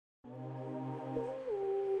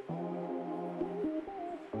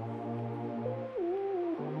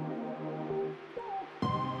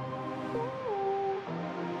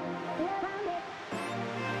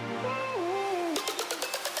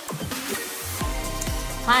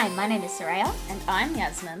Hi, my name is Soraya. And I'm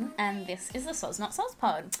Yasmin, and this is the Soz Not Soz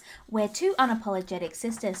Pod. We're two unapologetic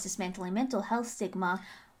sisters dismantling mental health stigma,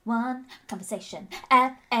 one conversation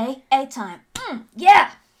at a time.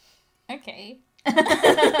 Yeah! Okay.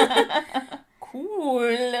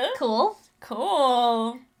 Cool. Cool.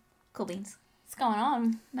 Cool. Cool beans. What's going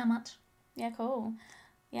on? Not much. Yeah, cool.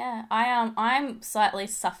 Yeah, I'm slightly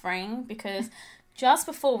suffering because just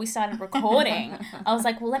before we started recording, I was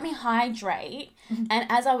like, well, let me hydrate. And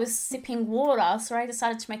as I was sipping water, Soraya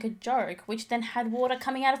decided to make a joke, which then had water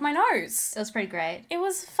coming out of my nose. It was pretty great. It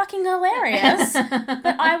was fucking hilarious,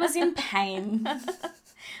 but I was in pain.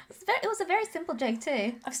 It was a very simple joke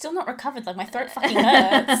too. I've still not recovered. Like, my throat fucking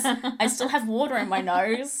hurts. I still have water in my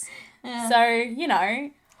nose. Yeah.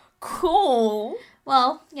 So, cool.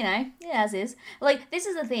 Well, yeah, as is. Like, this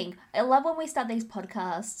is the thing. I love when we start these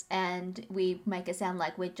podcasts and we make it sound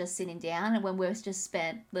like we're just sitting down and when we've just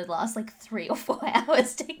spent the last, 3 or 4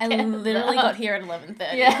 hours together. I literally got here at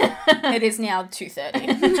 11:30. Yeah. It is now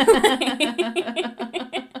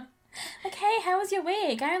 2:30. Okay, how was your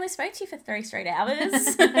week? I only spoke to you for 3 straight hours.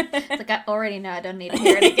 It's I already know. I don't need to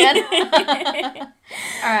hear it again.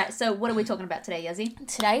 All right, so what are we talking about today, Yazzie?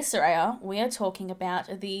 Today, Soraya, we are talking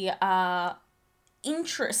about the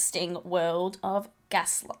interesting world of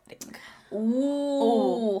gaslighting.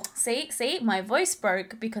 Ooh. See, my voice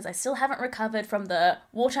broke because I still haven't recovered from the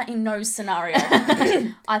water in nose scenario.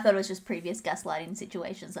 I thought it was just previous gaslighting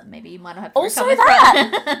situations that maybe you might not have Also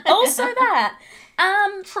recovered that. Also that.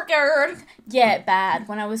 Triggered. Yeah, bad.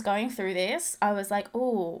 When I was going through this, I was like,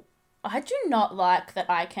 oh, I do not like that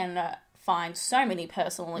I can find so many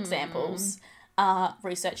personal examples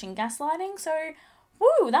researching gaslighting. So,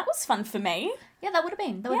 woo, that was fun for me. Yeah, that would have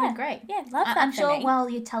been. That would have been great. Yeah, love that I'm for sure me. while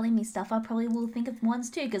you're telling me stuff, I probably will think of ones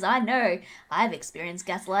too, because I know I've experienced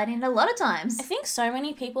gaslighting a lot of times. I think so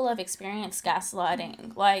many people have experienced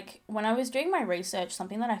gaslighting. Like, when I was doing my research,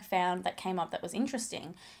 something that I found that came up that was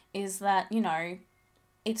interesting is that,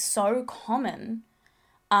 it's so common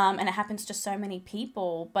and it happens to so many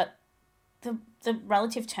people, but the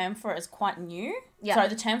relative term for it is quite new. Yeah. So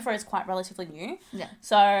the term for it is quite relatively new. Yeah.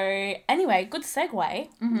 So anyway, good segue.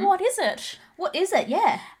 Mm-hmm. What is it? What is it?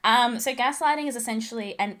 Yeah. So gaslighting is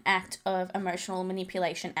essentially an act of emotional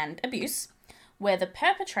manipulation and abuse where the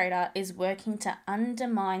perpetrator is working to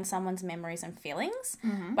undermine someone's memories and feelings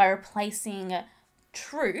by replacing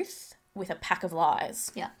truth with a pack of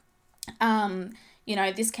lies. Yeah.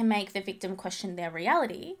 This can make the victim question their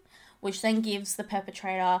reality, which then gives the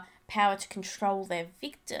perpetrator power to control their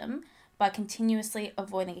victim by continuously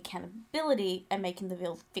avoiding accountability and making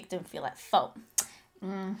the victim feel at fault.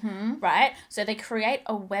 Mm-hmm. Right? So they create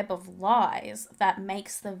a web of lies that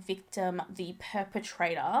makes the victim the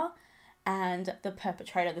perpetrator and the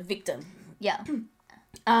perpetrator the victim. Yeah.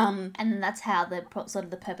 And that's how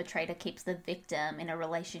the perpetrator keeps the victim in a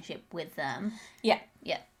relationship with them. Yeah.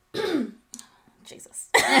 Yeah. Jesus.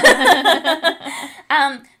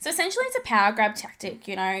 So essentially it's a power grab tactic,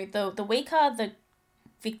 the weaker the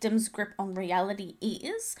victim's grip on reality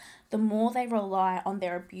is, the more they rely on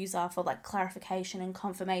their abuser for clarification and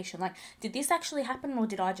confirmation. Like, did this actually happen or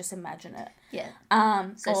did I just imagine it? Yeah.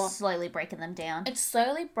 So slowly breaking them down. It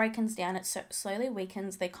slowly breaks down, it slowly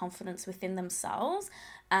weakens their confidence within themselves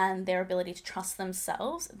and their ability to trust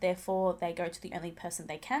themselves. Therefore, they go to the only person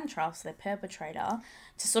they can trust, their perpetrator,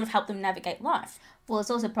 to sort of help them navigate life. Well, it's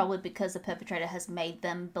also probably because the perpetrator has made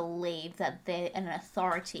them believe that they're an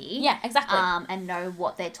authority. Yeah, exactly. And know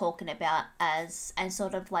what they're talking about and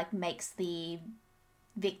sort of makes the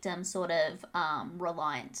victim sort of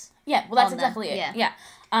reliant. Yeah, well, that's exactly it. Yeah.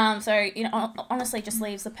 So, honestly just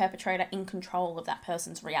leaves the perpetrator in control of that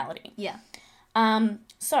person's reality. Yeah.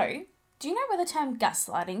 So, do you know where the term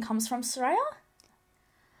gaslighting comes from, Soraya?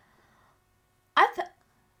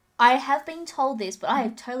 I have been told this, but I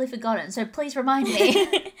have totally forgotten, so please remind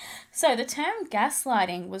me. So, the term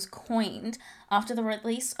gaslighting was coined after the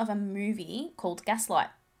release of a movie called Gaslight,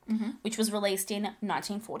 which was released in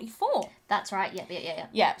 1944. That's right, yeah.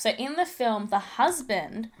 Yeah, so in the film, the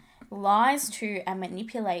husband lies to and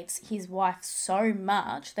manipulates his wife so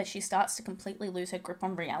much that she starts to completely lose her grip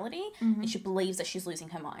on reality and she believes that she's losing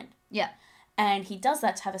her mind. Yeah. And he does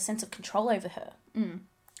that to have a sense of control over her.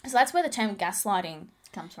 So that's where the term gaslighting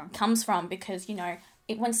comes from because,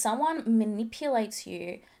 when someone manipulates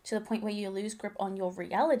you to the point where you lose grip on your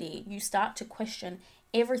reality, you start to question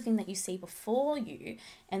everything that you see before you,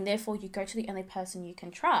 and therefore you go to the only person you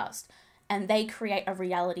can trust, and they create a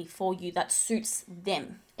reality for you that suits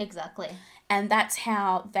them. Exactly. And that's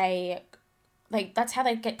how they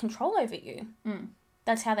get control over you.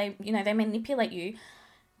 That's how they manipulate you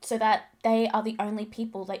so that they are the only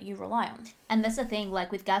people that you rely on. And that's the thing,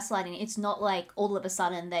 like with gaslighting, it's not like all of a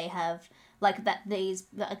sudden they have like that these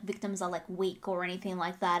victims are like weak or anything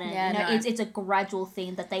like that, and Yeah, you know, no. it's a gradual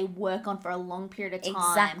thing that they work on for a long period of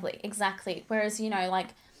time. Exactly. Whereas, you know, like,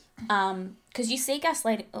 because you see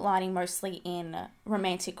gaslighting mostly in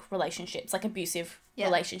romantic relationships, like abusive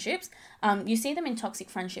relationships. You see them in toxic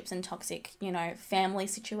friendships and toxic, you know, family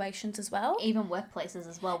situations as well. Even workplaces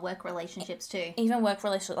as well, work relationships too. Even work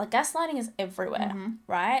relationships. Like, gaslighting is everywhere,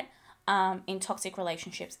 right? In toxic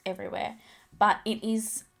relationships everywhere. But it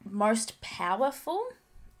is most powerful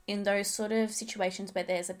in those sort of situations where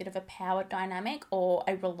there's a bit of a power dynamic or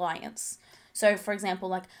a reliance. So, for example,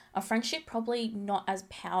 like a friendship, probably not as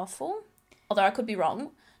powerful, although I could be wrong,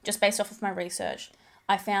 just based off of my research.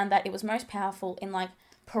 I found that it was most powerful in like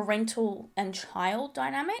parental and child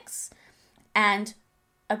dynamics and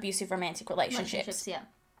abusive romantic relationships. Yeah.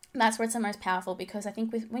 That's where it's the most powerful, because I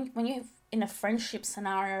think when you're in a friendship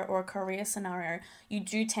scenario or a career scenario, you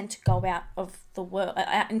do tend to go out of the world,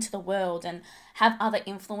 out into the world, and have other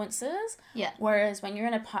influences. Yeah. Whereas when you're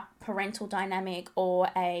in a parental dynamic or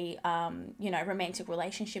a you know, romantic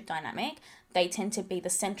relationship dynamic, they tend to be the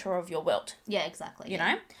center of your world. Yeah, exactly. You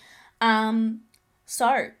know.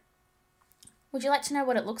 So, would you like to know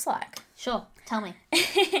what it looks like? Sure. Tell me.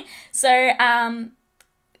 So,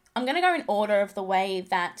 I'm going to go in order of the way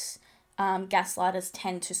that gaslighters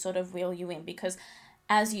tend to sort of reel you in, because,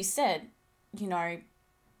 as you said, you know,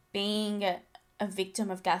 being a victim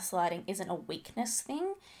of gaslighting isn't a weakness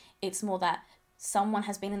thing. It's more that someone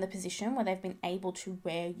has been in the position where they've been able to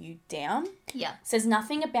wear you down. Yeah. It says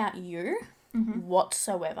nothing about you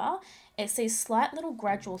whatsoever. It's these slight little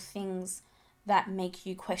gradual things that make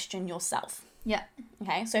you question yourself. Yeah.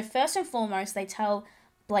 Okay, so first and foremost, they tell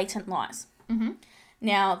blatant lies. Mm-hmm.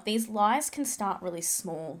 Now, these lies can start really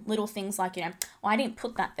small. Little things like, you know, I didn't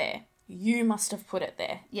put that there. You must have put it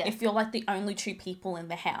there. Yeah. If you're like the only two people in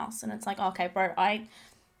the house. And it's like, okay, bro,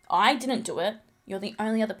 I didn't do it. You're the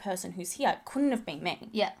only other person who's here. It couldn't have been me.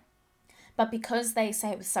 Yeah. But because they say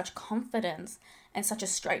it with such confidence and such a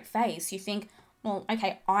straight face, you think, well,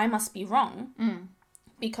 okay, I must be wrong.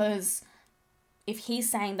 Because if he's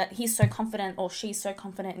saying that he's so confident, or she's so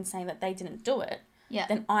confident in saying that they didn't do it,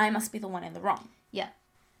 then I must be the one in the wrong. Yeah.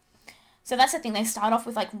 So that's the thing. They start off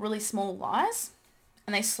with like really small lies,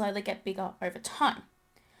 and they slowly get bigger over time,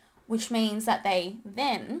 which means that they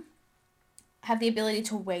then have the ability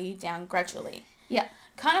to wear you down gradually. Yeah.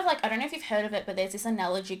 Kind of like, I don't know if you've heard of it, but there's this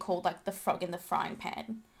analogy called like the frog in the frying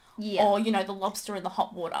pan. Yeah. Or, you know, the lobster in the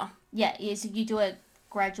hot water. Yeah, so you do it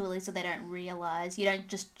gradually so they don't realise. You don't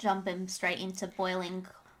just jump them straight into boiling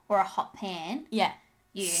or a hot pan. Yeah.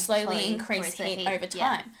 You slowly increase heat over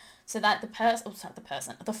time. So that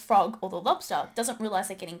the frog or the lobster doesn't realise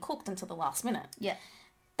they're getting cooked until the last minute. Yeah.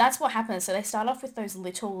 That's what happens. So they start off with those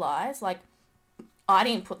little lies, like, I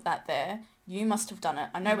didn't put that there. You must have done it.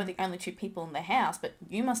 I know we're the only two people in the house, but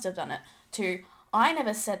you must have done it. To, I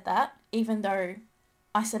never said that, even though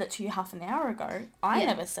I said it to you half an hour ago. I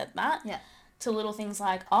never said that. Yeah. To little things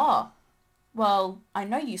like, oh, well, I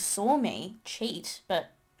know you saw me cheat,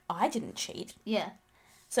 but I didn't cheat. Yeah.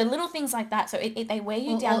 So little things like that. So they wear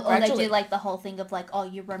you down or gradually. Or they do like the whole thing of like, oh,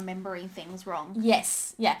 you're remembering things wrong.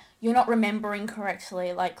 Yes. Yeah. You're not remembering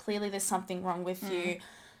correctly. Like, clearly there's something wrong with you.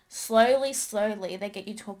 Slowly, they get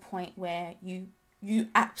you to a point where you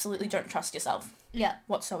absolutely don't trust yourself. Yeah.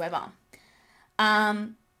 Whatsoever.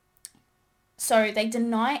 So they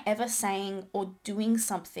deny ever saying or doing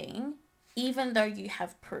something, even though you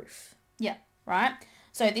have proof. Yeah. Right?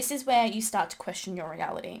 So this is where you start to question your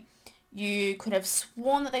reality. You could have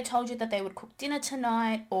sworn that they told you that they would cook dinner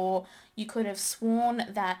tonight, or you could have sworn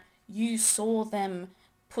that you saw them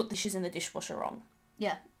put dishes in the dishwasher wrong.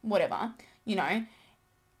 Yeah. Whatever, you know.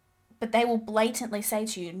 But they will blatantly say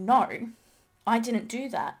to you, no, I didn't do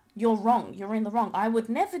that. You're wrong. You're in the wrong. I would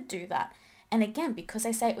never do that. And again, because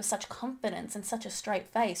they say it with such confidence and such a straight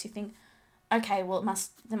face, you think, okay, well,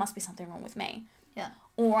 there must be something wrong with me. Yeah.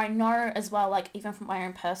 Or I know as well, like, even from my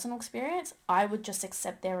own personal experience, I would just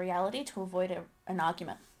accept their reality to avoid an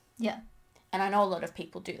argument. Yeah. And I know a lot of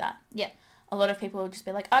people do that. Yeah. A lot of people will just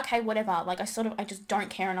be like, okay, whatever. Like, I just don't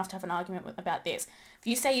care enough to have an argument about this. If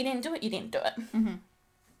you say you didn't do it, you didn't do it. Mm-hmm.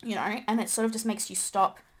 You know, and it sort of just makes you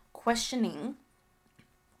stop questioning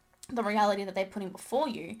the reality that they're putting before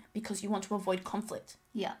you because you want to avoid conflict.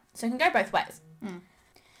 Yeah. So it can go both ways.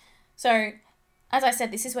 So, as I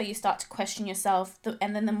said, this is where you start to question yourself.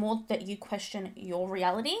 And then the more that you question your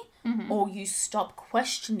reality, or you stop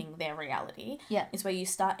questioning their reality, is where you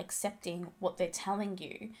start accepting what they're telling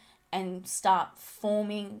you and start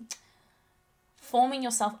forming forming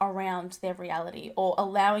yourself around their reality or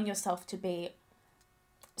allowing yourself to be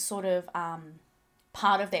sort of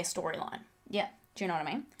part of their storyline. Yeah. Do you know what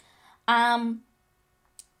I mean?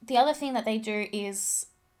 The other thing that they do is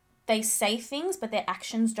they say things, but their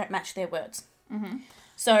actions don't match their words. Mm-hmm.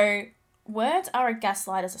 So words are a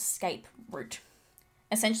gaslighter's escape route.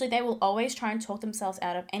 Essentially, they will always try and talk themselves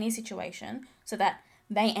out of any situation so that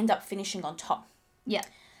they end up finishing on top. Yeah.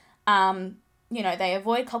 They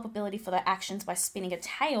avoid culpability for their actions by spinning a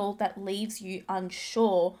tale that leaves you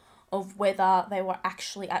unsure of whether they were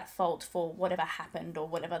actually at fault for whatever happened or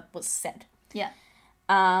whatever was said. Yeah.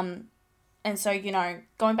 And so,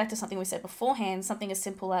 going back to something we said beforehand, something as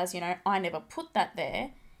simple as, I never put that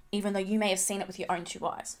there, even though you may have seen it with your own 2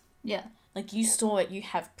 eyes. Yeah. Like, you saw it, you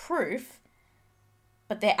have proof,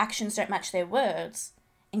 but their actions don't match their words,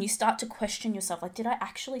 and you start to question yourself, like, did I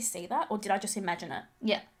actually see that, or did I just imagine it?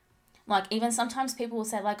 Yeah. Like, even sometimes people will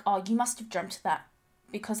say, like, oh, you must have dreamt that,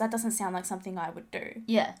 because that doesn't sound like something I would do.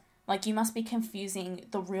 Yeah. Like, you must be confusing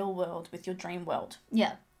the real world with your dream world.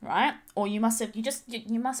 Yeah. Right? Or you must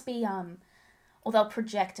be, or they'll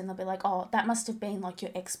project and they'll be like, oh, that must have been, like,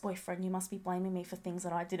 your ex-boyfriend. You must be blaming me for things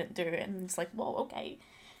that I didn't do. And it's like, whoa, okay.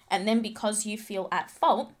 And then because you feel at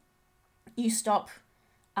fault, you stop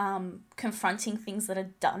confronting things that are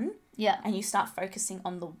done. Yeah. And you start focusing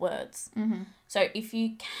on the words. Mm-hmm. So if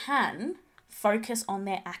you can focus on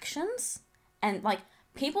their actions, and, like,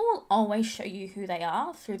 people will always show you who they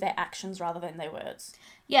are through their actions rather than their words.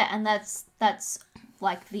 Yeah, and that's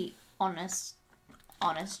like the honest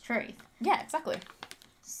truth. Yeah, exactly.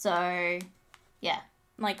 So, yeah.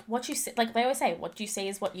 Like, what you say, like they always say, what you see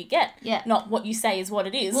is what you get. Yeah. Not what you say is what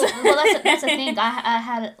it is. Well, that's the thing. I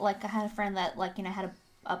had a friend that, like, had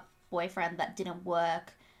a boyfriend that didn't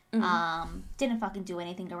work. Didn't fucking do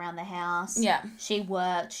anything around the house. Yeah. She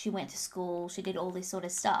worked, she went to school, she did all this sort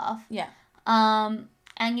of stuff. Yeah. And,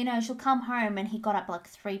 she'll come home and he got up like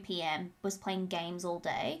 3 p.m, was playing games all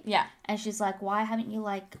day. Yeah. And she's like, why haven't you,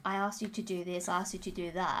 like, I asked you to do this, I asked you to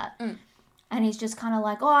do that. And he's just kind of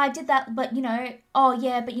like, oh, I did that, but, oh,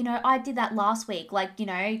 yeah, but, I did that last week. Like,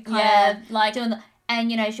 kind of like doing the... And,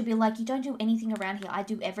 she'll be like, you don't do anything around here. I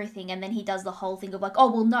do everything. And then he does the whole thing of like, oh,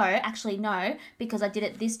 well, no, actually, no, because I did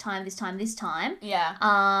it this time. Yeah.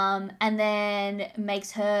 And then made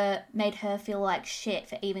her feel like shit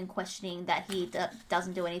for even questioning that he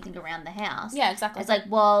doesn't do anything around the house. Yeah, exactly. It's like,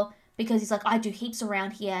 well, because he's like, I do heaps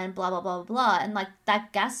around here and blah, blah, blah, blah. And, like,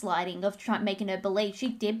 that gaslighting of making her believe, she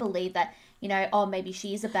did believe that, oh, maybe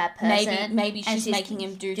she's a bad person. Maybe she's making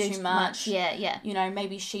him do too much. Yeah.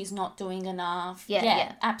 Maybe she's not doing enough.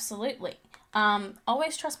 Yeah. Absolutely.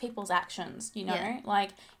 Always trust people's actions,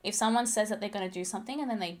 Like, if someone says that they're going to do something and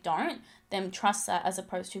then they don't, then trust that, as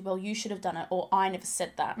opposed to, well, you should have done it, or I never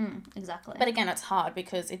said that. Exactly. But again, it's hard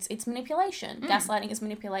because it's manipulation. Gaslighting is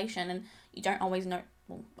manipulation, and you don't always know.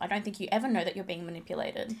 Well, I don't think you ever know that you're being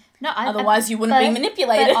manipulated. No, otherwise you wouldn't be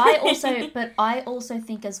manipulated. But I also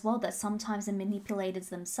think as well that sometimes the manipulators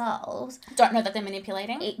themselves don't know that they're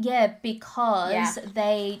manipulating. Because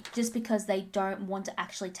they don't want to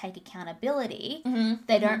actually take accountability.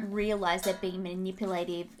 They don't realize they're being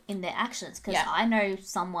manipulative in their actions. Because I know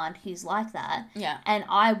someone who's like that. Yeah. And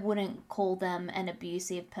I wouldn't call them an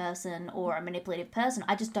abusive person or a manipulative person.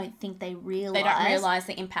 I just don't think they realize. They don't realize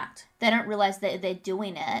the impact. They don't realize that they're doing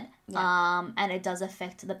it, and it does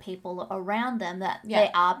affect the people around them that they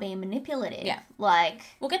are being manipulative. Yeah. Like,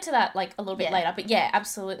 we'll get to that, like, a little bit later, but yeah,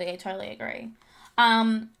 absolutely, I totally agree.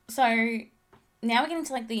 So now we're getting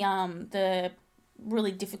to, like, the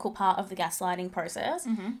really difficult part of the gaslighting process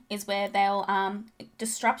is where they'll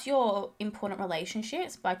disrupt your important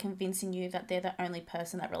relationships by convincing you that they're the only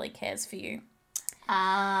person that really cares for you.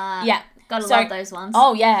 Yeah. Gotta love those ones.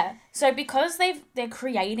 Oh, yeah. So because they're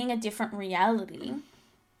creating a different reality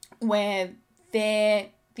where they're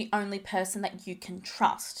the only person that you can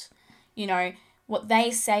trust. What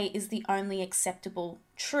they say is the only acceptable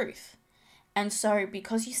truth. And so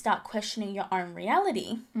because you start questioning your own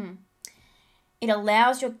reality, it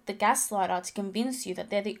allows the gaslighter to convince you that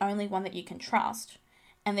they're the only one that you can trust.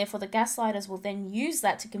 And therefore the gaslighters will then use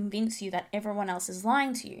that to convince you that everyone else is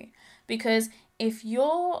lying to you. Because if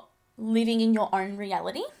you're living in your own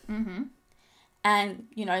reality and,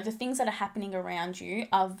 the things that are happening around you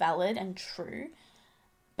are valid and true,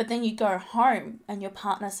 but then you go home and your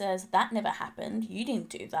partner says, that never happened, you didn't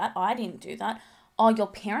do that, I didn't do that. Oh, your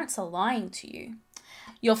parents are lying to you.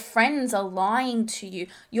 Your friends are lying to you.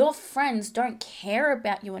 Your friends don't care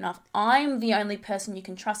about you enough. I'm the only person you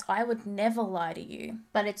can trust. I would never lie to you.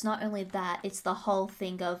 But it's not only that, it's the whole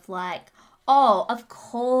thing of like, oh, of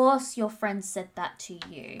course your friend said that to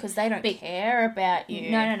you. Because they don't care about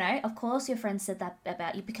you. No. Of course your friend said that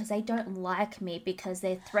about you because they don't like me, because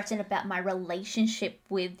they're threatened about my relationship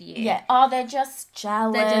with you. Yeah. Oh, they're just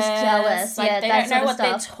jealous. They're just jealous. Like, yeah, they that don't know what stuff.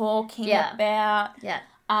 they're talking about. Yeah.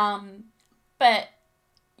 But,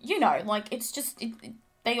 you know, like, it's just...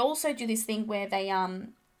 they also do this thing where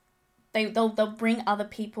they'll bring other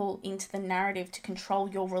people into the narrative to control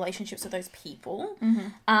your relationships with those people.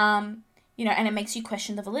 Mm-hmm. You know, and it makes you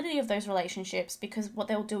question the validity of those relationships, because what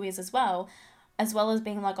they'll do is as well as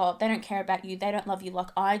being like, oh, they don't care about you, they don't love you like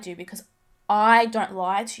I do because I don't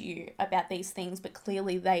lie to you about these things, but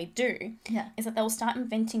clearly they do. Yeah. Is that they'll start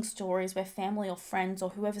inventing stories where family or friends or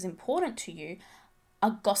whoever's important to you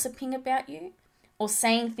are gossiping about you, or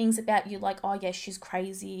saying things about you like, oh, yeah, she's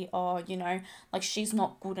crazy, or, you know, like, she's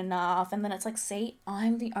not good enough. And then it's like, see,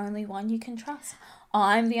 I'm the only one you can trust.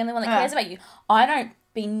 I'm the only one that cares about you. I don't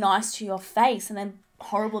be nice to your face and then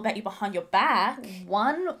horrible about you behind your back.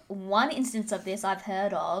 One instance of this I've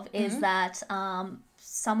heard of is that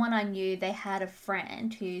someone I knew, they had a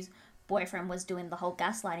friend whose boyfriend was doing the whole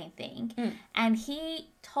gaslighting thing, and he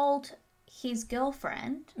told his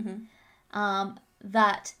girlfriend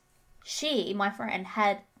that she, my friend,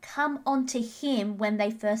 had come onto him when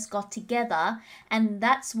they first got together, and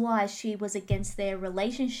that's why she was against their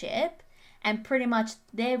relationship, and pretty much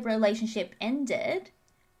their relationship ended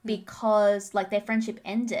because, like, their friendship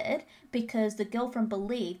ended because the girlfriend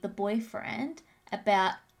believed the boyfriend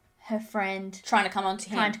about her friend trying to come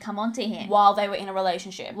onto him while they were in a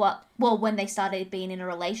relationship. Well, when they started being in a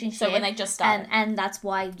relationship. So when they just started. And that's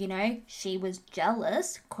why, you know, she was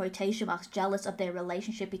jealous, quotation marks, jealous of their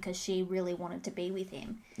relationship because she really wanted to be with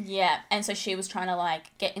him. Yeah, and so she was trying to,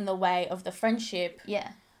 like, get in the way of the friendship.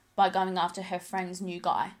 Yeah. By going after her friend's new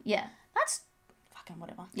guy. Yeah. That's fucking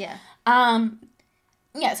whatever. Yeah.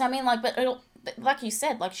 Yeah, so I mean, like, but it'll, like you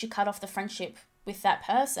said, like, she cut off the friendship with that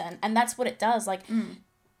person, and that's what it does, like,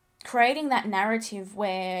 creating that narrative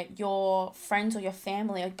where your friends or your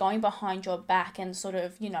family are going behind your back and sort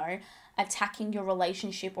of, you know, attacking your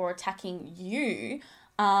relationship or attacking you,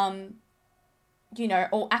 you know,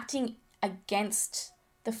 or acting against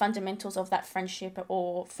the fundamentals of that friendship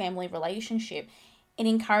or family relationship. It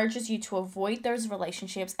encourages you to avoid those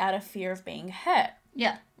relationships out of fear of being hurt.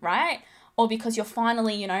 Yeah. Right? Or because you're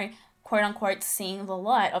finally, you know, quote unquote, seeing the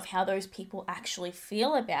light of how those people actually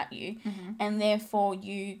feel about you. And therefore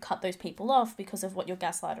you cut those people off because of what your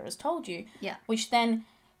gaslighter has told you. Yeah. Which then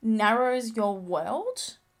narrows your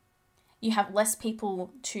world. You have less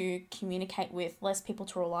people to communicate with, less people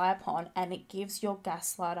to rely upon, and it gives your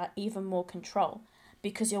gaslighter even more control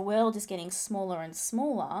because your world is getting smaller and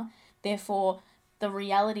smaller. Therefore, the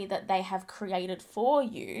reality that they have created for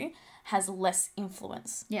you has less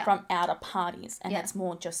influence from outer parties, and it's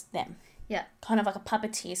more just them. Yeah. Kind of like a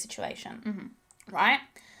puppeteer situation. Right?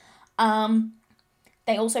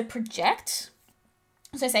 They also project.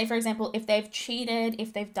 So say, for example, if they've cheated,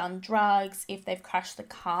 if they've done drugs, if they've crashed the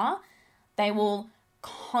car, they will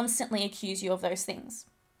constantly accuse you of those things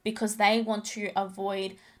because they want to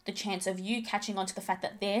avoid the chance of you catching on to the fact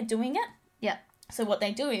that they're doing it. Yeah. So what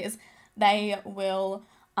they do is they will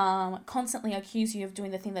constantly accuse you of doing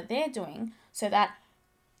the thing that they're doing so that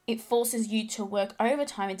it forces you to work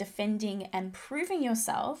overtime in defending and proving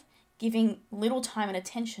yourself, giving little time and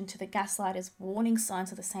attention to the gaslighter's warning signs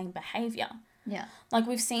of the same behaviour. Yeah. Like,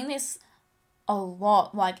 we've seen this a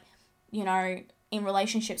lot, like, you know, in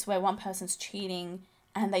relationships where one person's cheating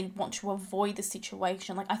and they want to avoid the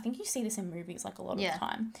situation. Like, I think you see this in movies, like, a lot of the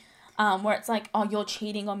time. Where it's like, oh, you're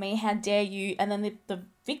cheating on me, how dare you? And then the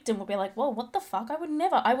victim will be like, whoa, what the fuck? I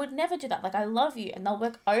would never do that. Like, I love you. And they'll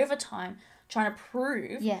work overtime trying to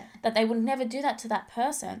prove that they would never do that to that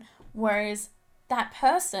person. Whereas that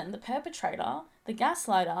person, the perpetrator, the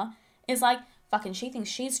gaslighter, is like, fucking, she thinks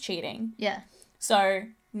she's cheating. Yeah. So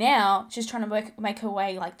now she's trying to make her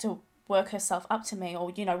way, like, to work herself up to me,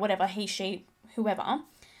 or, you know, whatever, he, she, whoever.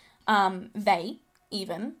 They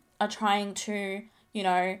even are trying to, you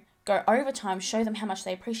know, go overtime, show them how much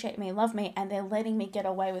they appreciate me, love me, and they're letting me get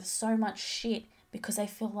away with so much shit because they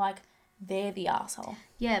feel like they're the asshole.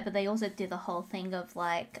 Yeah, but they also did the whole thing of,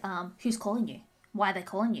 like, who's calling you? Why are they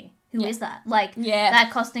calling you? Who is that? Like,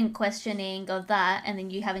 that constant questioning of that, and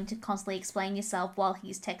then you having to constantly explain yourself while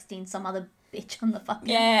he's texting some other bitch on the fucking...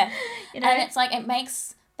 Yeah. You know? And it's like, it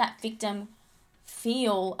makes that victim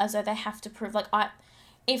feel as though they have to prove, like,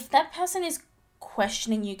 if that person is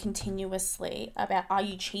questioning you continuously about, are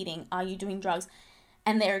you cheating, are you doing drugs,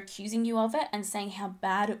 and they're accusing you of it and saying how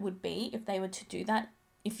bad it would be if they were to do that,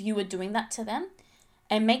 if you were doing that to them,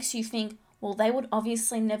 it makes you think, well, they would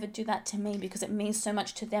obviously never do that to me because it means so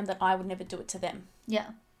much to them that I would never do it to them. Yeah.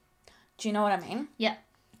 Do you know what I mean? Yeah.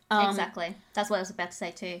 Exactly. That's what I was about to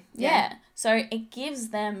say too. Yeah. So it gives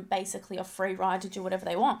them basically a free ride to do whatever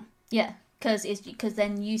they want. Yeah. Because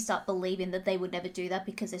then you start believing that they would never do that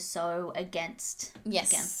because they're so against it. Yeah.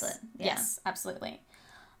 Yes, absolutely.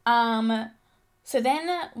 So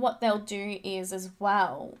then what they'll do is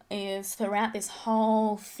throughout this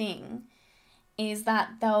whole thing is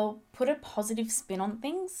that they'll put a positive spin on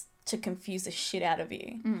things to confuse the shit out of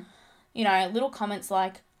you. You know, little comments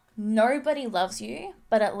like, nobody loves you,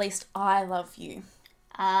 but at least I love you.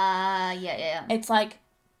 Yeah. It's like,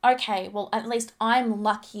 okay, well, at least I'm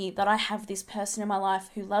lucky that I have this person in my life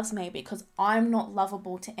who loves me because I'm not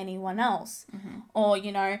lovable to anyone else. Or,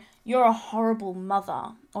 you know, you're a horrible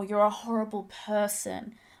mother or you're a horrible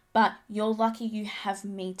person, but you're lucky you have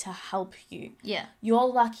me to help you. Yeah. You're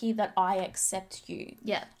lucky that I accept you.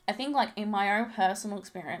 Yeah. I think, like, in my own personal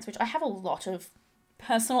experience, which I have a lot of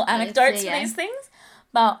personal anecdotes for these things,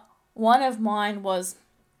 but one of mine was,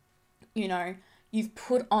 you know, you've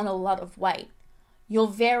put on a lot of weight. You're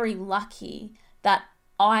very lucky that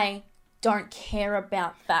I don't care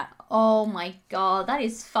about that. Oh my God, that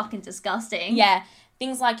is fucking disgusting. Yeah.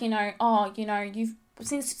 Things like, you know, oh, you know, you've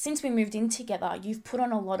since we moved in together, you've put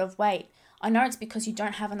on a lot of weight. I know it's because you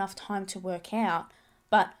don't have enough time to work out,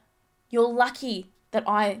 but you're lucky that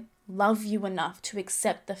I love you enough to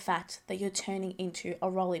accept the fact that you're turning into a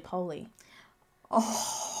roly-poly.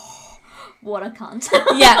 Oh, what a cunt.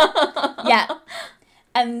 Yeah.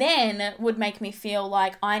 And then would make me feel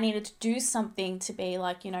like I needed to do something to be,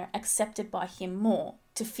 like, you know, accepted by him more,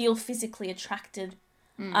 to feel physically attractive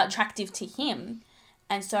to him.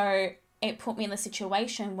 And so it put me in the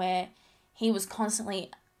situation where he was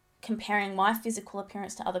constantly comparing my physical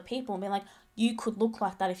appearance to other people and being like, you could look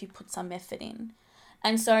like that if you put some effort in.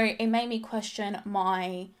 And so it made me question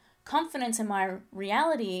my confidence and my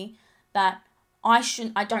reality that I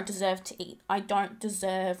don't deserve to eat. I don't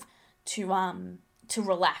deserve to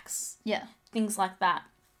relax. Yeah. Things like that.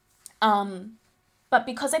 But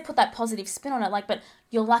because they put that positive spin on it, like, but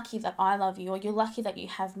you're lucky that I love you, or you're lucky that you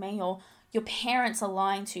have me, or your parents are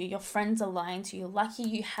lying to you, your friends are lying to you, you're lucky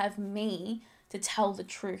you have me to tell the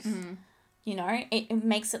truth. You know, it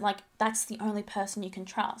makes it like that's the only person you can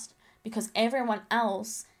trust because everyone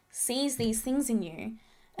else sees these things in you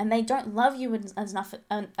and they don't love you as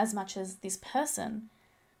much as this person.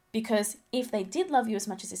 Because if they did love you as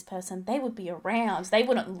much as this person, they would be around. They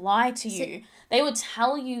wouldn't lie to you. They would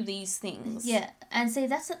tell you these things. Yeah, and see,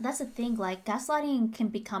 that's the thing. Like, gaslighting can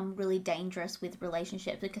become really dangerous with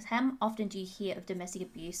relationships because how often do you hear of domestic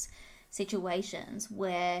abuse situations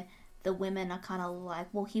where the women are kind of like,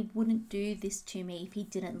 well, he wouldn't do this to me if he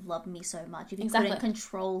didn't love me so much. If he couldn't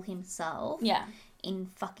control himself. Yeah. In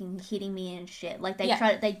fucking hitting me and shit. Like,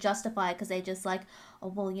 they justify it because they're just like, oh,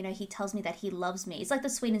 well, you know, he tells me that he loves me. It's like the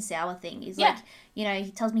sweet and sour thing. He's like, you know,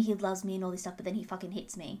 he tells me he loves me and all this stuff, but then he fucking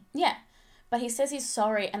hits me. Yeah. But he says he's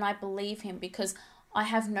sorry and I believe him because I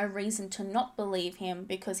have no reason to not believe him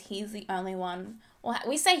because he's the only one. Well,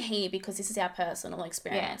 we say he because this is our personal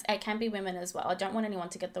experience. Yeah. It can be women as well. I don't want anyone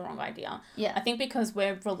to get the wrong idea. Yeah. I think because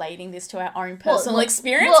we're relating this to our own personal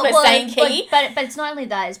experience, we're saying he. But it's not only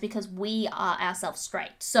that, it's because we are ourselves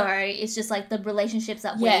straight. So it's just like the relationships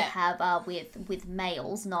that we have are with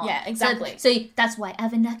males, not... Yeah, exactly. So that's why our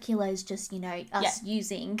vernacular is just, you know, us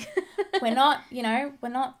using... We're not, you know, we're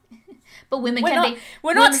not... But women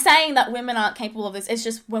We're not saying that women aren't capable of this. It's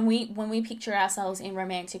just when we picture ourselves in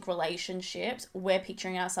romantic relationships, we're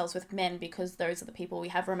picturing ourselves with men because those are the people we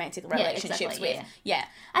have romantic relationships with. Yeah.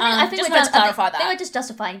 I think we're just clarify that. I think we're just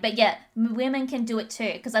justifying, but yeah, women can do it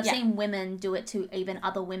too because I've seen women do it to even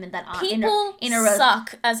other women that aren't in a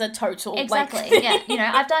suck as a total. Exactly. Yeah. You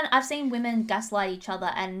know, I've seen women gaslight each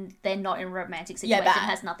other and they're not in a romantic situation. It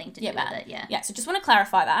has nothing to do with it. Yeah. Yeah. So just want to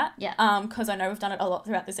clarify that. Yeah. Because I know we've done it a lot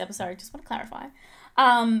throughout this episode. Just want to clarify.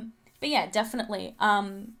 But yeah, definitely.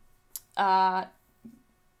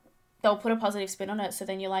 They'll put a positive spin on it. So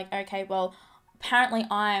then you're like, okay, well, apparently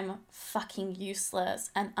I'm fucking useless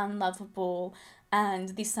and unlovable and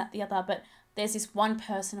this, that, the other. But there's this one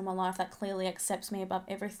person in my life that clearly accepts me above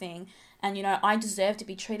everything. And, you know, I deserve to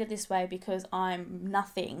be treated this way because I'm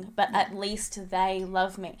nothing. But at least they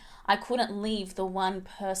love me. I couldn't leave the one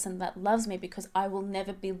person that loves me because I will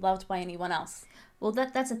never be loved by anyone else. Well,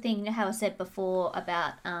 that's the thing. You know how I said before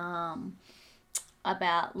about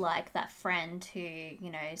like that friend who,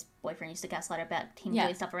 you know, his boyfriend used to gaslight her about him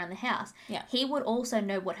doing stuff around the house. Yeah. He would also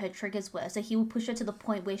know what her triggers were. So he would push her to the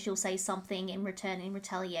point where she'll say something in return, in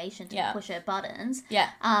retaliation to push her buttons.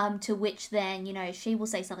 Yeah. To which then, you know, she will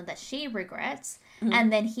say something that she regrets.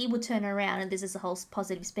 and then he would turn around and this is a whole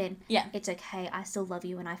positive spin. Yeah. It's okay. I still love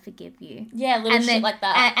you and I forgive you. Yeah, little and shit then, like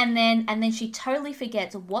that. And then she totally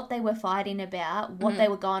forgets what they were fighting about, what they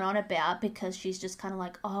were going on about, because she's just kind of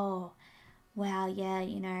like, oh, wow, yeah,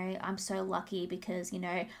 you know, I'm so lucky because, you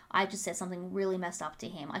know, I just said something really messed up to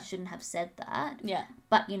him. I shouldn't have said that. Yeah.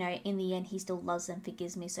 But, you know, in the end, he still loves and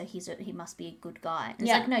forgives me, so he must be a good guy. And it's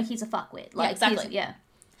Yeah. like, no, he's a fuckwit. Like, exactly. Yeah.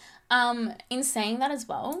 In saying that as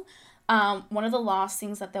well, one of the last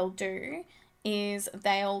things that they'll do is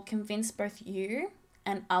they'll convince both you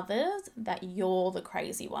and others that you're the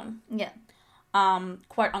crazy one. Yeah.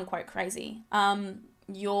 Quote unquote crazy.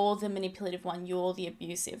 You're the manipulative one, you're the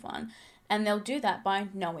abusive one. And they'll do that by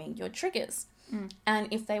knowing your triggers. And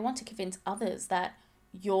if they want to convince others that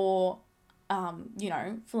you're, you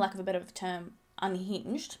know, for lack of a better term,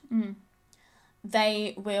 unhinged,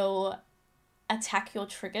 they will attack your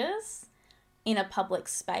triggers in a public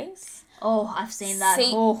space. Oh, I've seen that.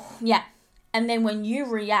 Oh. Yeah. And then when you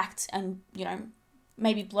react and, you know,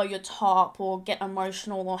 maybe blow your top or get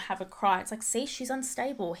emotional or have a cry, it's like, see, she's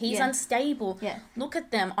unstable. He's unstable. Yeah. Look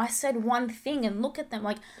at them. I said one thing and look at them.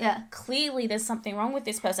 Like, yeah, clearly there's something wrong with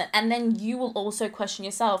this person. And then you will also question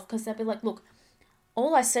yourself because they'll be like, look,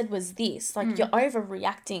 all I said was this. Like, you're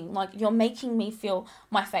overreacting. Like, you're making me feel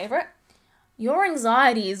my favorite. Your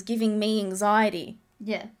anxiety is giving me anxiety.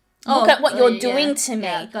 Yeah. Look at what you're doing to me.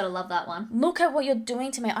 Yeah, gotta love that one. Look at what you're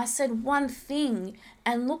doing to me. I said one thing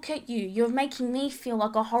and look at you. You're making me feel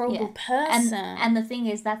like a horrible person. And the thing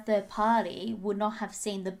is that third party would not have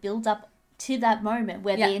seen the build up to that moment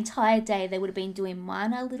where the entire day they would have been doing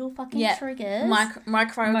minor little fucking triggers.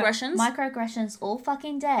 Microaggressions. Microaggressions all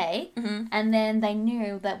fucking day. And then they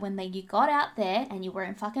knew that when you got out there and you were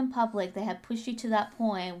in fucking public, they had pushed you to that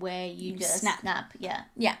point where you just snap. Yeah.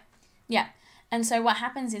 Yeah. Yeah. And so what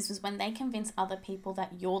happens is when they convince other people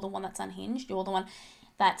that you're the one that's unhinged, you're the one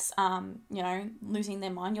that's, you know, losing their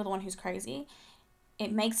mind, you're the one who's crazy,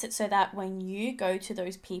 it makes it so that when you go to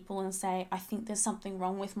those people and say, I think there's something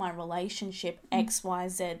wrong with my relationship, X, Y,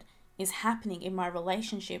 Z is happening in my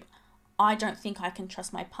relationship, I don't think I can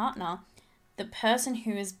trust my partner, the person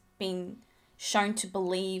who has been shown to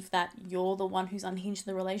believe that you're the one who's unhinged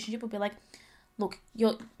in the relationship will be like, look,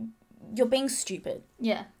 you're being stupid.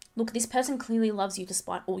 Yeah. Look, this person clearly loves you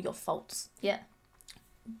despite all your faults. Yeah.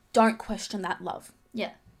 Don't question that love. Yeah.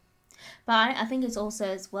 But I think it's also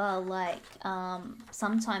as well, like,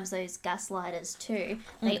 sometimes those gaslighters too,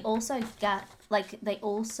 they also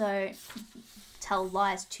tell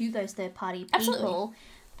lies to those third party people.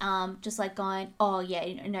 Absolutely. Just like going, oh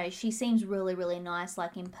yeah, no, she seems really, really nice,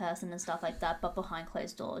 like in person and stuff like that, but behind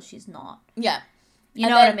closed doors, she's not. Yeah. You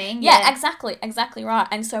know what I mean? Yeah, exactly right.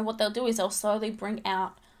 And so what they'll do is they'll slowly bring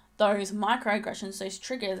out those microaggressions, those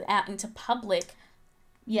triggers out into public.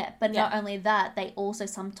 Yeah, but not only that, they also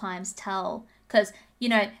sometimes tell, because, you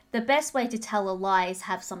know, the best way to tell a lie is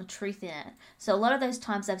have some truth in it. So a lot of those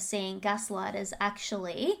times I've seen gaslighters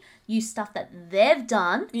actually use stuff that they've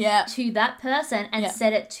done to that person and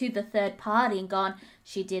said it to the third party and gone,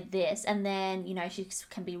 she did this. And then, you know, she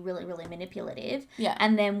can be really, really manipulative. Yeah.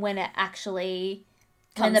 And then when it actually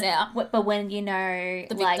comes out. But when, you know,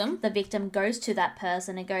 the victim goes to that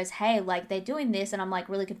person and goes, hey, like, they're doing this, and I'm, like,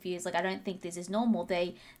 really confused. Like, I don't think this is normal.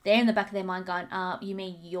 They're in the back of their mind going, you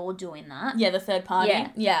mean you're doing that? Yeah, the third party.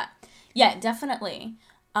 Yeah. Yeah, definitely.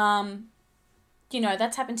 You know,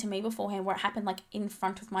 that's happened to me beforehand where it happened, like, in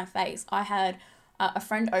front of my face. I had a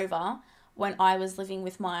friend over when I was living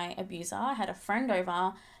with my abuser. I had a friend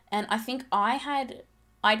over, and I think I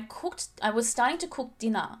was starting to cook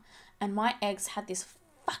dinner, and my ex had this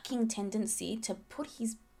fucking tendency to put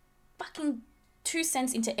his fucking 2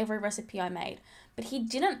 cents into every recipe I made. But he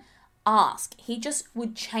didn't ask. He just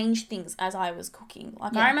would change things as I was cooking.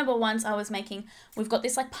 Like, I remember once I was making, we've got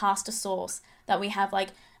this, like, pasta sauce that we have, like,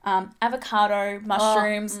 avocado,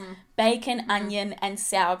 mushrooms, bacon, onion, and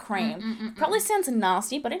sour cream. Probably sounds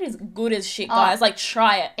nasty, but it is good as shit, guys. Like,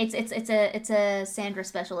 try it. It's a Sandra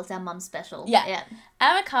special. It's our mum's special. Yeah.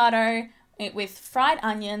 Avocado with fried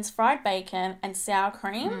onions, fried bacon, and sour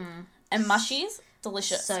cream and mushies.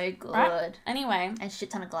 Delicious. So good. Right? Anyway. And a shit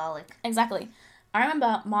ton of garlic. Exactly. I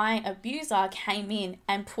remember my abuser came in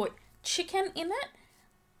and put chicken in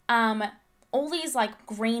it. All these, like,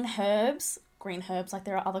 green herbs, like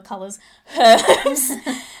there are other colours, herbs,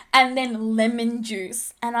 and then lemon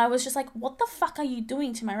juice. And I was just like, what the fuck are you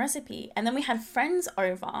doing to my recipe? And then we had friends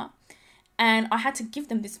over, and I had to give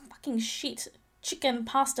them this fucking shit chicken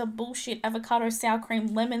pasta bullshit avocado sour cream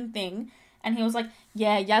lemon thing, and he was like,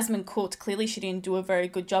 yeah, Yasmin cooked, clearly she didn't do a very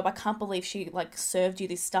good job, I can't believe she, like, served you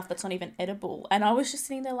this stuff that's not even edible. And I was just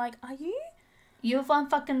sitting there like, are you You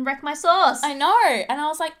fucking wrecked my sauce. I know. And I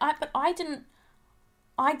was like, but I didn't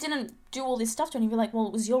do all this stuff to it. And he'd be like, well,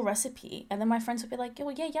 it was your recipe. And then my friends would be like,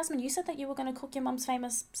 well, yeah, Yasmin, you said that you were going to cook your mum's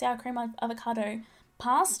famous sour cream avocado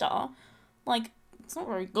pasta. Like, it's not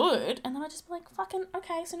very good. And then I'd just be like, fucking,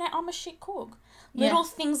 okay, so now I'm a shit cook. Little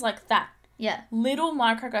things like that. Yeah. Little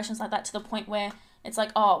microaggressions like that, to the point where it's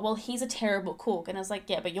like, oh, well, he's a terrible cook. And I was like,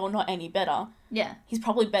 yeah, but you're not any better. Yeah. He's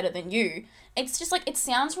probably better than you. It's just like, it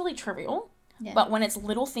sounds really trivial. Yeah. But when it's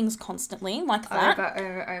little things constantly like that,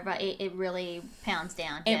 over, it really pounds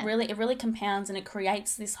down. It really compounds, and it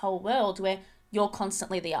creates this whole world where you're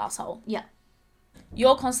constantly the asshole. Yeah,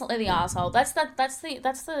 you're constantly the asshole. That's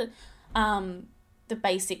the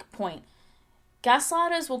basic point.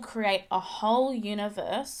 Gaslighters will create a whole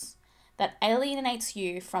universe that alienates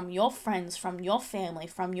you from your friends, from your family,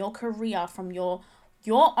 from your career, from your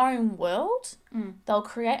own world. They'll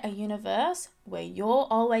create a universe where you're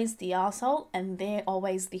always the asshole and they're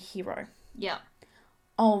always the hero. Yeah.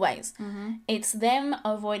 Always. Mm-hmm. It's them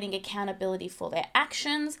avoiding accountability for their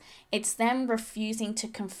actions. It's them refusing to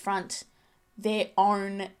confront their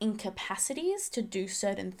own incapacities to do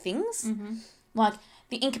certain things. Mm-hmm. Like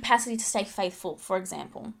the incapacity to stay faithful, for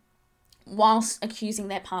example, whilst accusing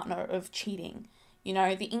their partner of cheating. You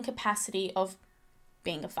know, the incapacity of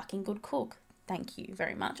being a fucking good cook. Thank you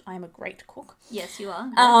very much. I am a great cook. Yes, you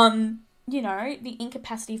are. You know, the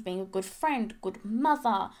incapacity of being a good friend, good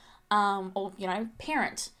mother, or, you know,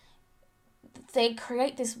 parent. They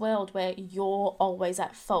create this world where you're always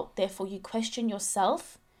at fault. Therefore, you question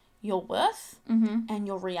yourself, your worth, and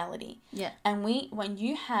your reality. Yeah. And when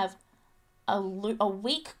you have a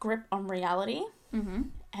weak grip on reality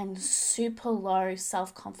and super low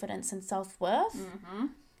self-confidence and self-worth,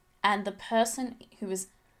 and the person who is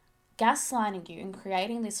gaslighting you and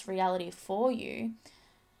creating this reality for you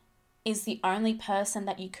is the only person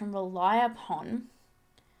that you can rely upon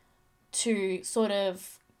to sort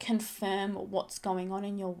of confirm what's going on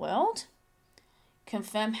in your world,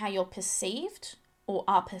 confirm how you're perceived or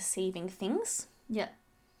are perceiving things. Yeah.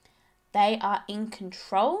 They are in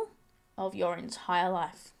control of your entire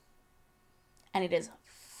life. And it is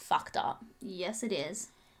fucked up. Yes, it is.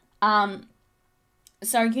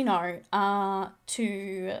 So, you know,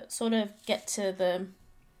 to sort of get to the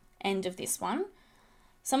end of this one,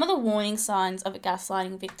 some of the warning signs of a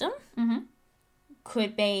gaslighting victim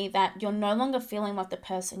could be that you're no longer feeling like the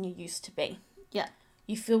person you used to be. Yeah.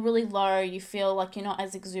 You feel really low. You feel like you're not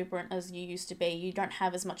as exuberant as you used to be. You don't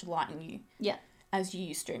have as much light in you as you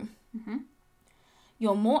used to.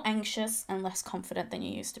 You're more anxious and less confident than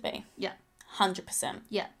you used to be. Yeah. 100%.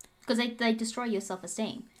 Yeah. Because they destroy your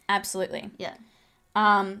self-esteem. Absolutely. Yeah.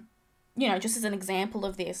 You know, just as an example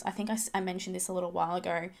of this, I think I mentioned this a little while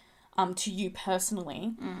ago to you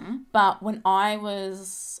personally, but when I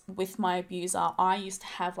was with my abuser, I used to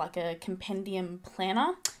have like a compendium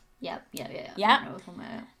planner. Yep.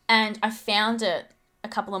 And I found it a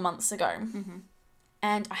couple of months ago,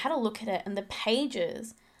 and I had a look at it, and the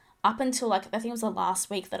pages up until like, I think it was the last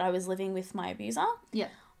week that I was living with my abuser. Yeah.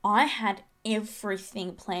 I had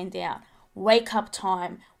everything planned out. Wake up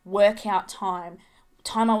time, workout time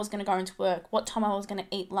I was going to go into work, what time I was going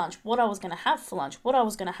to eat lunch, what I was going to have for lunch, what I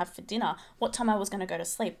was going to have for dinner, what time I was going to go to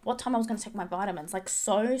sleep, what time I was going to take my vitamins, like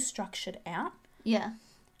so structured out. Yeah.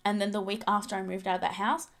 And then the week after I moved out of that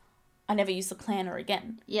house, I never used the planner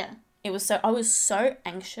again. Yeah. I was so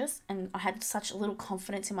anxious and I had such little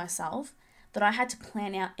confidence in myself that I had to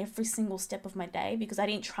plan out every single step of my day because I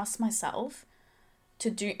didn't trust myself to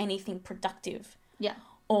do anything productive. Yeah.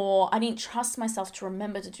 Or I didn't trust myself to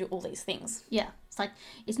remember to do all these things. Yeah. It's like,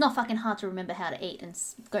 it's not fucking hard to remember how to eat and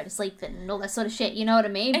go to sleep and all that sort of shit, you know what I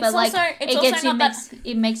mean?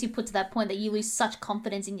 It makes you put to that point that you lose such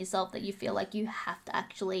confidence in yourself that you feel like you have to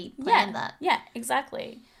actually plan that. Yeah,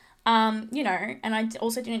 exactly. You know, and I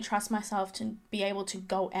also didn't trust myself to be able to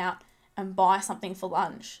go out and buy something for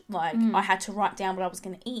lunch. Like, I had to write down what I was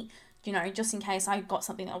going to eat, you know, just in case I got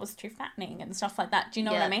something that was too fattening and stuff like that. Do you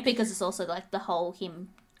know what I mean? Because it's also like the whole him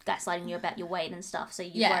gaslighting you about your weight and stuff, so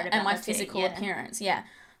you worried about and my physical appearance.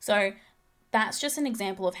 So that's just an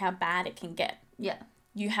example of how bad it can get.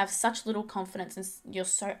 You have such little confidence and you're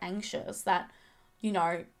so anxious that, you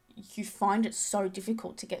know, you find it so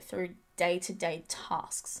difficult to get through day-to-day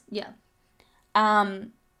tasks.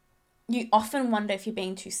 You often wonder if you're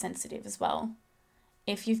being too sensitive as well.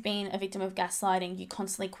 If you've been a victim of gaslighting, you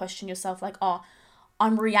constantly question yourself like, oh,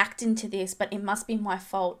 I'm reacting to this, but it must be my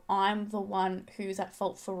fault. I'm the one who's at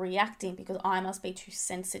fault for reacting because I must be too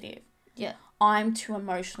sensitive. I'm too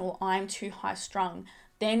emotional. I'm too high strung.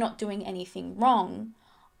 They're not doing anything wrong.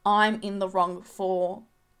 I'm in the wrong for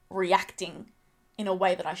reacting in a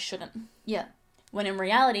way that I shouldn't. When in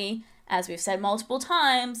reality, as we've said multiple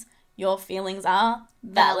times, your feelings are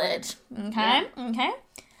valid. Okay? Yeah. Okay?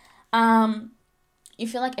 You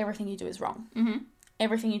feel like everything you do is wrong. Mm-hmm.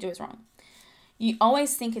 Everything you do is wrong. You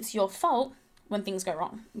always think it's your fault when things go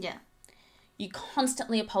wrong. Yeah. You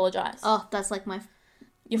constantly apologize. Oh, that's like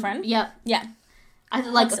your friend? Yeah. Yeah.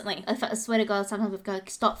 Constantly. I swear to God, sometimes we go,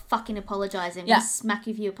 stop fucking apologizing. Yeah. We'll smack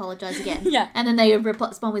you if you apologize again. Yeah. And then they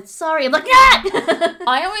respond with, sorry. I'm like, yeah!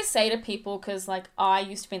 I always say to people, because like I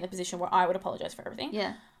used to be in the position where I would apologize for everything.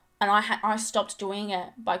 Yeah. And I stopped doing it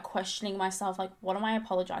by questioning myself, like, what am I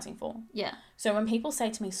apologizing for? Yeah. So when people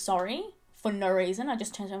say to me, sorry, for no reason, I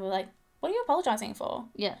just turn to them and be like, what are you apologizing for?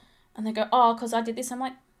 Yeah. And they go, oh, because I did this. I'm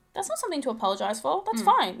like, that's not something to apologize for. That's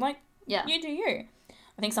fine. Like, yeah. You do you.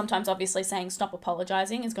 I think sometimes, obviously, saying stop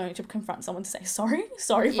apologizing is going to confront someone to say sorry.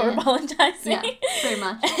 Sorry for apologizing. Yeah, pretty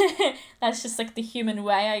much. That's just like the human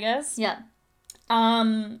way, I guess. Yeah.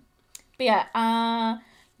 But yeah,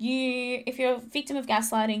 if you're a victim of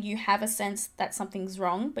gaslighting, you have a sense that something's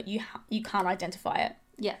wrong, but you can't identify it.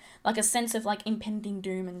 Yeah. Like a sense of like impending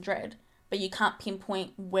doom and dread, but you can't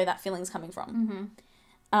pinpoint where that feeling's coming from.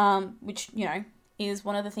 Mm-hmm. Which, you know, is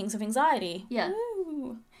one of the things of anxiety. Yeah.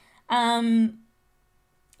 Woo.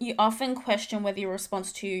 You often question whether your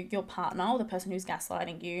response to your partner or the person who's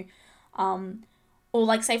gaslighting you, or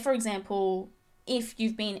like, say, for example, if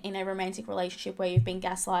you've been in a romantic relationship where you've been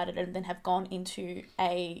gaslighted and then have gone into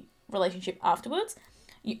a relationship afterwards,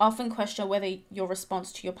 you often question whether your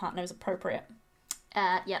response to your partner is appropriate.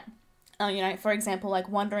 Yeah. You know, for example, like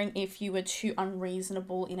wondering if you were too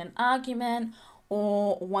unreasonable in an argument,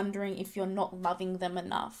 or wondering if you're not loving them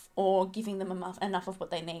enough or giving them enough of what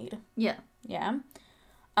they need. Yeah. Yeah.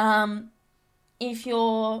 If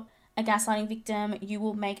you're a gaslighting victim, you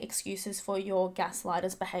will make excuses for your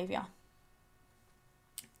gaslighter's behavior.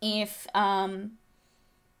 If,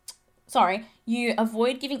 you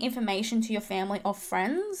avoid giving information to your family or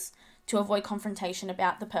friends to avoid confrontation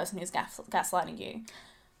about the person who's gaslighting you.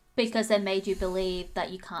 Because they made you believe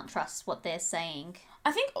that you can't trust what they're saying.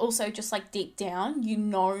 I think also just like deep down, you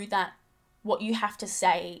know that what you have to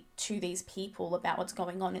say to these people about what's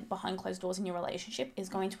going on behind closed doors in your relationship is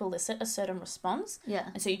going to elicit a certain response. Yeah.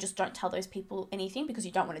 And so you just don't tell those people anything because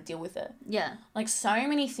you don't want to deal with it. Yeah. Like so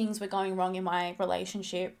many things were going wrong in my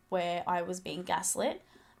relationship where I was being gaslit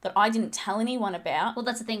that I didn't tell anyone about. Well,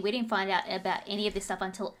 that's the thing. We didn't find out about any of this stuff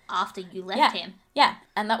until after you left him. Yeah.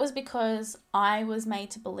 And that was because I was made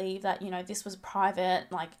to believe that, you know, this was private,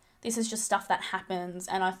 like, this is just stuff that happens.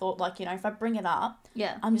 And I thought, like, you know, if I bring it up,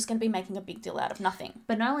 I'm just going to be making a big deal out of nothing.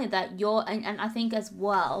 But not only that, and I think as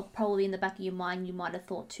well, probably in the back of your mind, you might have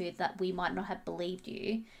thought too that we might not have believed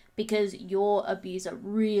you because your abuser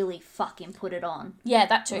really fucking put it on. Yeah,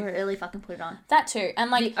 that too. Really fucking put it on. That too.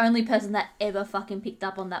 And like, the only person that ever fucking picked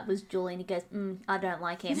up on that was Julie, and he goes, I don't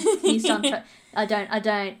like him. He's done. I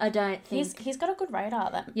don't think he's got a good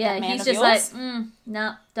radar. That man he's of just yours. like,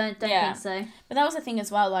 no, don't think so. But that was the thing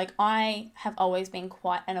as well. Like, I have always been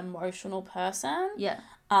quite an emotional person. Yeah.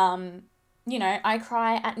 You know, I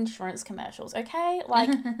cry at insurance commercials. Okay, like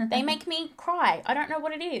they make me cry. I don't know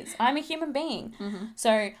what it is. I'm a human being. Mm-hmm.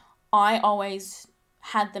 So I always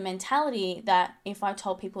had the mentality that if I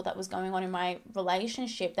told people that was going on in my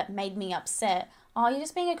relationship that made me upset, oh, you're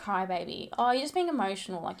just being a crybaby. Oh, you're just being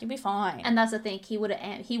emotional. Like, you'll be fine. And that's the thing. He would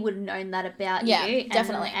have known that about you.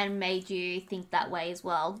 Definitely. And made you think that way as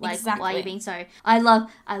well. Like, exactly. Why are you being so... I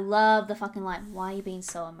love the fucking line, why are you being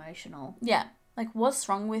so emotional? Yeah. Like, what's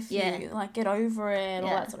wrong with you? Like, get over it. All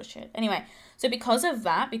that sort of shit. Anyway, so because of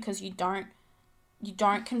that, because you don't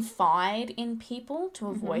confide in people to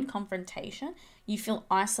avoid confrontation, you feel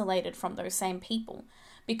isolated from those same people.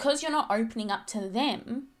 Because you're not opening up to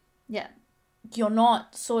them... Yeah. You're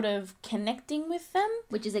not sort of connecting with them.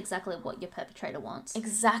 Which is exactly what your perpetrator wants.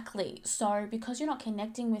 Exactly. So because you're not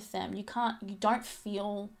connecting with them, you don't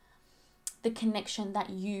feel the connection that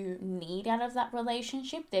you need out of that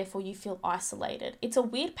relationship. Therefore, you feel isolated. It's a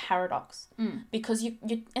weird paradox because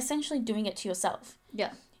you're essentially doing it to yourself.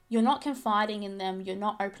 Yeah. You're not confiding in them. You're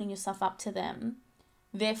not opening yourself up to them.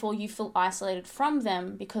 Therefore, you feel isolated from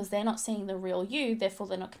them because they're not seeing the real you. Therefore,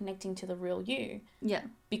 they're not connecting to the real you. Yeah.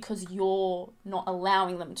 Because you're not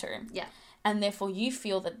allowing them to. Yeah. And therefore, you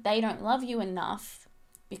feel that they don't love you enough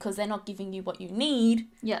because they're not giving you what you need.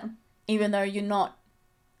 Yeah. Even though you're not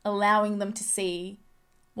allowing them to see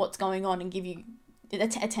what's going on and give you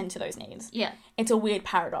attend to those needs. Yeah. It's a weird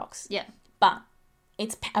paradox. Yeah. But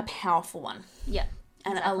it's a powerful one. Yeah.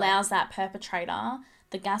 And it allows that perpetrator,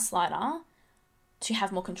 the gaslighter, to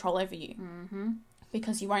have more control over you. Mm-hmm.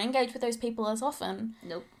 Because you won't engage with those people as often.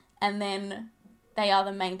 Nope. And then they are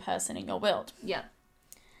the main person in your world. Yeah.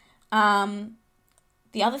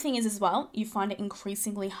 The other thing is as well, you find it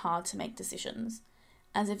increasingly hard to make decisions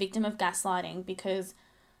as a victim of gaslighting because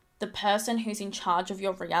the person who's in charge of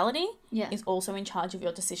your reality is also in charge of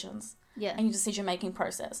your decisions and your decision-making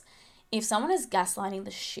process. If someone is gaslighting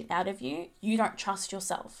the shit out of you, you don't trust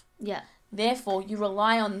yourself. Yeah. Therefore, you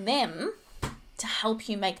rely on them to help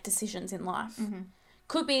you make decisions in life. Mm-hmm.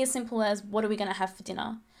 Could be as simple as, what are we going to have for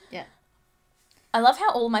dinner? Yeah. I love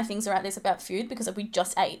how all my things are at this about food because we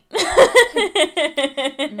just ate.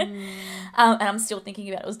 And I'm still thinking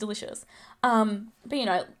about it. It was delicious. But, you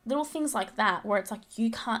know, little things like that where it's like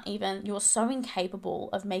you're so incapable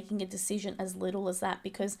of making a decision as little as that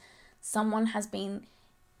because someone has been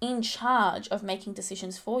in charge of making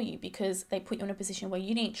decisions for you because they put you in a position where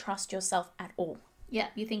you didn't trust yourself at all. Yeah,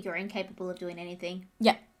 you think you're incapable of doing anything.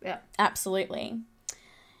 Yeah. Yeah. Absolutely.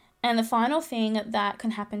 And the final thing that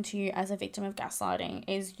can happen to you as a victim of gaslighting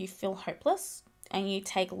is you feel hopeless and you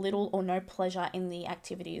take little or no pleasure in the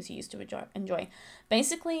activities you used to enjoy.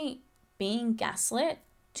 Basically, being gaslit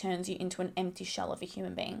turns you into an empty shell of a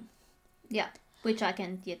human being. Yeah, which I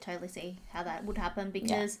can totally see how that would happen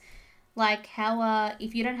because, like, how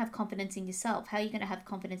if you don't have confidence in yourself, how are you going to have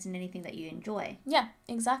confidence in anything that you enjoy? Yeah,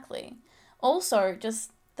 exactly. Also,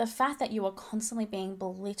 just the fact that you are constantly being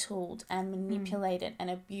belittled and manipulated and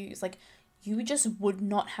abused, like, you just would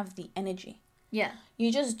not have the energy. Yeah.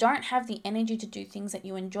 You just don't have the energy to do things that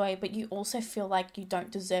you enjoy, but you also feel like you don't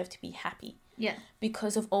deserve to be happy. Yeah.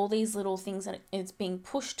 Because of all these little things that it's being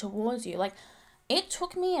pushed towards you. Like, it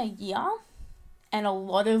took me a year and a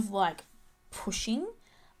lot of, like, pushing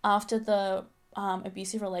after the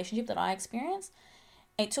abusive relationship that I experienced.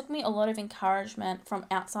 It took me a lot of encouragement from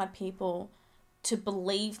outside people to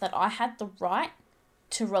believe that I had the right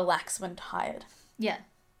to relax when tired. Yeah.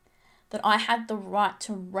 That I had the right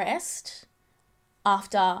to rest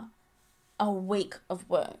after a week of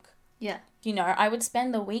work. Yeah. You know, I would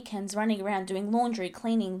spend the weekends running around doing laundry,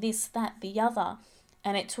 cleaning, this, that, the other.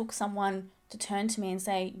 And it took someone to turn to me and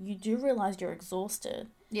say, you do realise you're exhausted.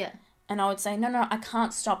 Yeah. And I would say, no, I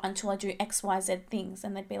can't stop until I do X, Y, Z things.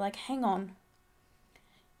 And they'd be like, hang on.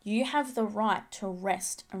 You have the right to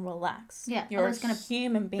rest and relax. Yeah. You're a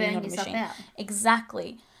human being, not a machine. Out.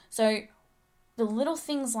 Exactly. So the little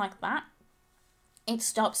things like that, it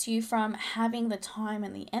stops you from having the time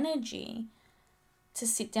and the energy to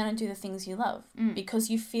sit down and do the things you love because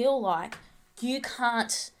you feel like you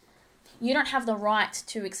don't have the right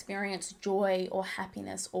to experience joy or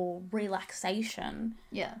happiness or relaxation.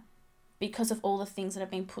 Yeah. Because of all the things that have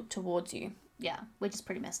been put towards you. Yeah, which is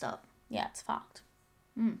pretty messed up. Yeah, it's fucked.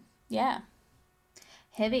 Mm. Yeah.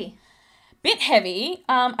 Heavy. Bit heavy.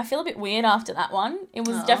 I feel a bit weird after that one. It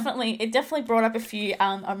definitely brought up a few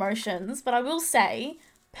emotions, but I will say,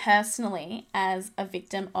 personally, as a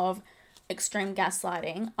victim of extreme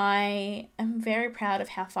gaslighting, I am very proud of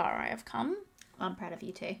how far I have come. I'm proud of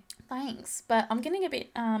you too. Thanks, but I'm getting a bit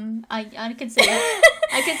I can see it.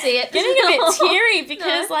 I can see it. Getting a bit teary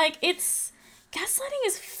because like it's gaslighting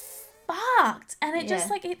is fucked, and it just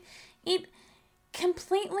like it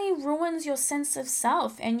completely ruins your sense of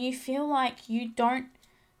self, and you feel like you don't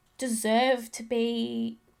deserve to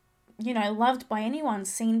be, you know, loved by anyone,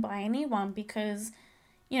 seen by anyone, because,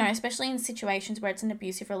 you know, especially in situations where it's an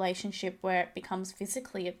abusive relationship where it becomes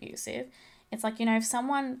physically abusive, it's like, you know, if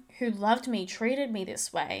someone who loved me treated me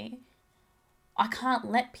this way, I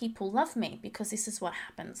can't let people love me because this is what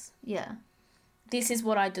happens. Yeah. This is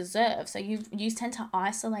what I deserve. So you tend to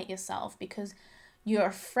isolate yourself because you're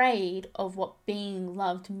afraid of what being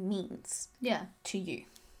loved means. Yeah. To you.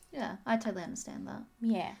 Yeah, I totally understand that.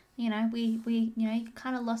 Yeah. You know, we you know, you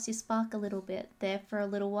kind of lost your spark a little bit there for a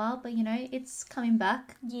little while, but, you know, it's coming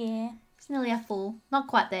back. Yeah. It's nearly at full. Not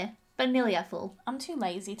quite there, but nearly at full. I'm too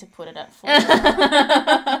lazy to put it at full.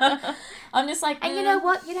 I'm just like... And you know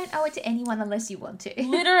what? You don't owe it to anyone unless you want to.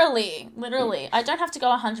 Literally. I don't have to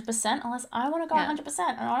go 100% unless I want to go 100%.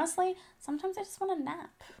 And honestly, sometimes I just want a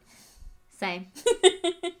nap. Same.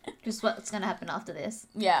 Just what's going to happen after this.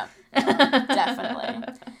 Yeah, definitely.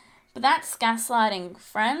 But that's gaslighting,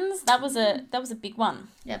 friends. That was a big one.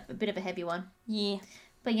 Yeah, a bit of a heavy one. Yeah.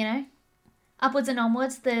 But, you know, upwards and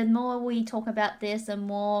onwards, the more we talk about this, the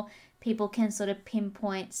more people can sort of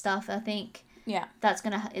pinpoint stuff. I think that's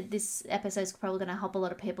going to... This episode's probably going to help a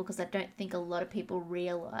lot of people because I don't think a lot of people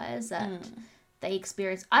realise that they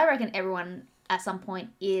experience... I reckon everyone at some point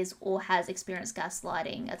is or has experienced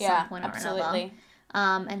gaslighting at some point or another.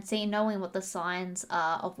 And knowing what the signs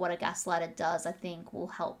are of what a gaslighter does, I think will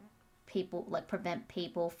help people, like, prevent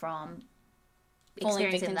people from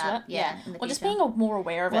experiencing that. Yeah. Or just being more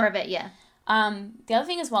aware of it. More of it, yeah. The other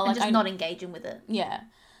thing as well, and like, just not engaging with it. Yeah.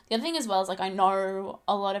 The other thing as well is, like, I know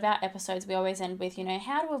a lot of our episodes, we always end with, you know,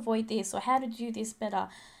 how to avoid this or how to do this better.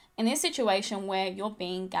 In this situation where you're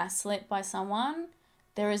being gaslit by someone,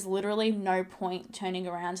 there is literally no point turning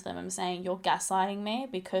around to them and saying, you're gaslighting me,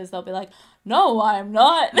 because they'll be like, no, I'm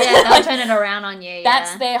not. Yeah, they'll turn it around on you.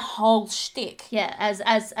 That's their whole shtick. Yeah,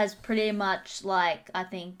 as pretty much, like, I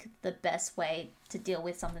think the best way to deal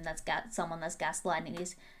with something someone that's gaslighting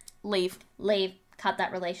is leave, cut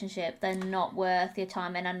that relationship. They're not worth your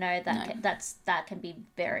time, and I know that that can be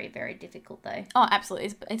very, very difficult though. Oh,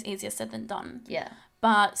 absolutely. It's easier said than done. Yeah.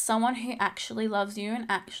 But someone who actually loves you and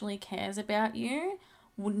actually cares about you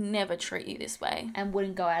would never treat you this way. And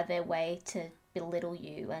wouldn't go out of their way to belittle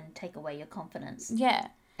you and take away your confidence. Yeah.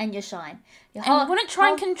 And your shine. And wouldn't try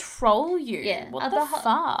and control you. Yeah. What the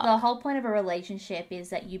fuck? The whole point of a relationship is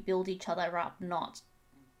that you build each other up, not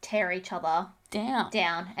tear each other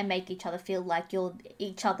down and make each other feel like you're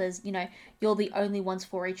each other's, you know, you're the only ones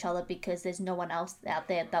for each other because there's no one else out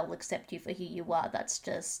there that will accept you for who you are. That's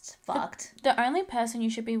just fucked. The only person you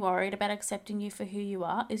should be worried about accepting you for who you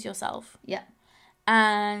are is yourself. Yeah.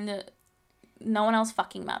 And no one else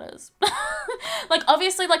fucking matters. Like,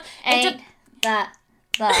 obviously, like... Ain't that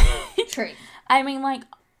the truth? I mean, like,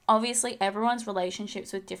 obviously, everyone's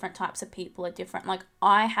relationships with different types of people are different. Like,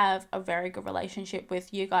 I have a very good relationship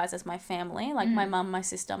with you guys as my family. Like, my mum, my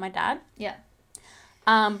sister, my dad. Yeah.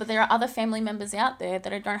 But there are other family members out there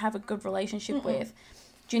that I don't have a good relationship with.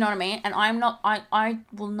 Do you know what I mean? And I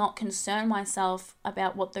will not concern myself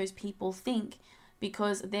about what those people think,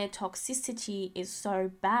 because their toxicity is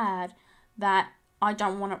so bad that I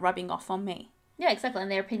don't want it rubbing off on me. Yeah, exactly.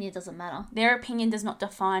 And their opinion doesn't matter. Their opinion does not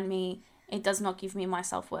define me. It does not give me my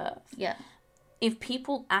self-worth. Yeah. If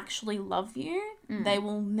people actually love you, they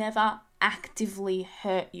will never actively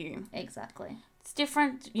hurt you. Exactly. It's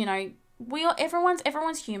different, you know,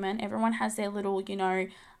 everyone's human. Everyone has their little, you know,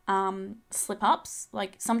 slip-ups.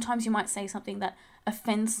 Like, sometimes you might say something that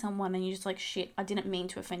offends someone and you're just like, shit, I didn't mean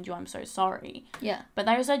to offend you, I'm so sorry. Yeah. But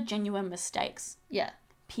those are genuine mistakes. Yeah.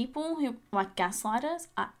 People who, like gaslighters,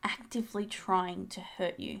 are actively trying to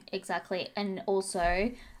hurt you. Exactly. And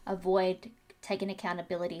also avoid taking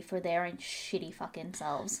accountability for their own shitty fucking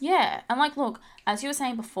selves. Yeah. And, like, look, as you were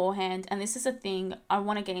saying beforehand, and this is a thing I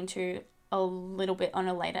want to get into a little bit on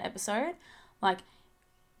a later episode, like,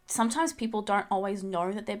 sometimes people don't always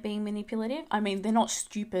know that they're being manipulative. I mean, they're not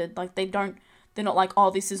stupid. Like, they're not like,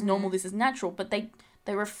 oh, this is normal, this is natural, but they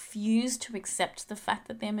refuse to accept the fact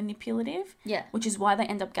that they're manipulative. Yeah. Which is why they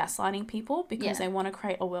end up gaslighting people, because they want to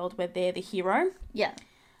create a world where they're the hero. Yeah.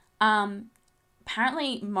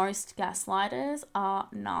 Apparently most gaslighters are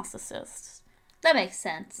narcissists. That makes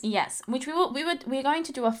sense. Yes, which we're going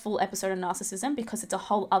to do a full episode on narcissism, because it's a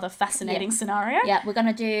whole other fascinating scenario. Yeah, we're going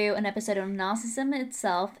to do an episode on narcissism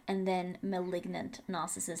itself and then malignant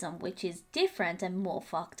narcissism, which is different and more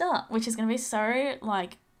fucked up. Which is going to be so,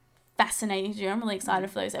 like, fascinating to do. I'm really excited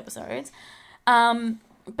for those episodes.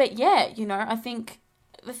 But yeah, you know, I think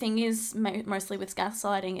the thing is mostly with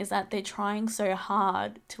gaslighting is that they're trying so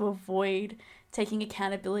hard to avoid taking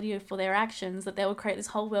accountability for their actions that they will create this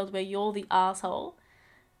whole world where you're the asshole,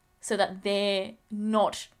 so that they're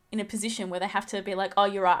not in a position where they have to be like, oh,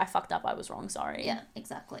 you're right, I fucked up, I was wrong, sorry. Yeah,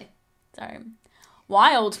 exactly. So,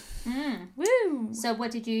 wild. Woo! So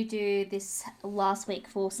what did you do this last week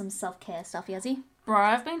for some self-care stuff, Yazzie? Bro,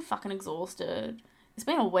 I've been fucking exhausted. It's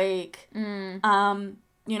been a week. You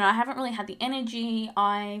know, I haven't really had the energy.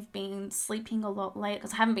 I've been sleeping a lot late,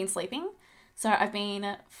 because I haven't been sleeping. So I've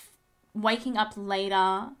been waking up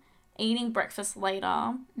later, eating breakfast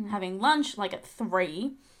later, having lunch like at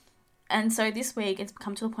 3. And so this week it's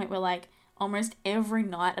come to the point where, like, almost every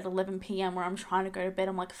night at 11 p.m. where I'm trying to go to bed,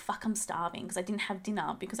 I'm like, fuck, I'm starving, because I didn't have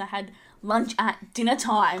dinner, because I had lunch at dinner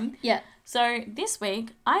time. Yeah. So this week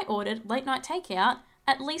I ordered late night takeout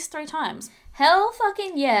at least 3 times. Hell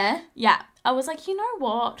fucking yeah. Yeah. I was like, you know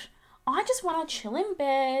what? I just want to chill in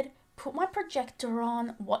bed, put my projector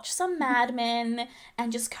on, watch some Mad Men,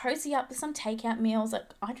 and just cozy up with some takeout meals.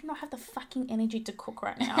 Like, I do not have the fucking energy to cook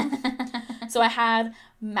right now. So I had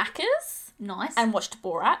Macca's. Nice. And watched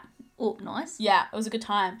Borat. Oh, nice. Yeah, it was a good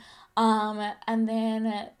time. And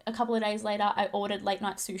then a couple of days later, I ordered late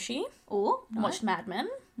night sushi. Oh, nice. Watched Mad Men.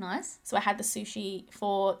 Nice. So I had the sushi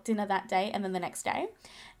for dinner that day and then the next day.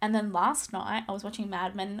 And then last night, I was watching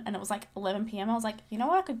Mad Men and it was like 11 p.m. I was like, you know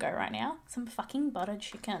what I could go right now? Some fucking buttered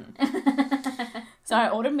chicken. So I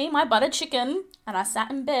ordered me my buttered chicken and I sat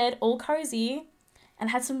in bed all cozy and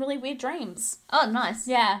had some really weird dreams. Oh, nice.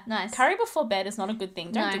 Yeah. Nice. Curry before bed is not a good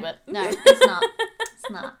thing. Don't do it. No, it's not. It's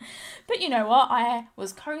not. But you know what? I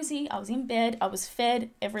was cozy, I was in bed, I was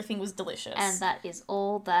fed, everything was delicious. And that is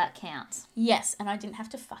all that counts. Yes, and I didn't have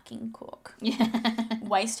to fucking cook. Yeah.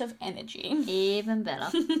 Waste of energy. Even better.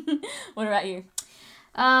 What about you?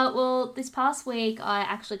 Well, this past week I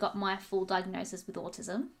actually got my full diagnosis with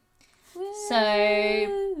autism.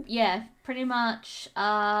 So, yeah, pretty much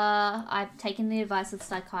I've taken the advice of the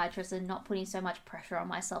psychiatrist and not putting so much pressure on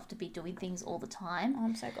myself to be doing things all the time.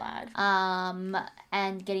 I'm so glad.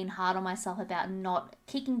 And getting hard on myself about not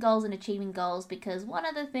kicking goals and achieving goals, because one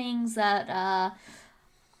of the things that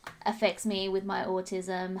affects me with my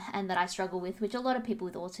autism and that I struggle with, which a lot of people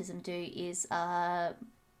with autism do, is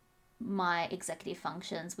my executive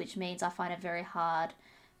functions, which means I find it very hard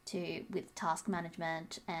with task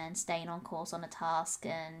management and staying on course on a task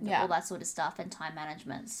and all that sort of stuff, and time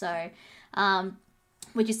management. So,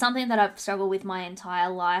 which is something that I've struggled with my entire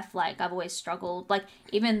life. Like, I've always struggled, like,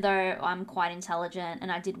 even though I'm quite intelligent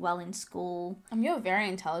and I did well in school. You're very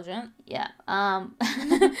intelligent. Yeah. What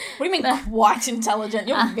do you mean quite intelligent?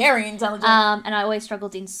 You're very intelligent. And I always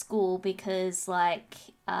struggled in school because, like,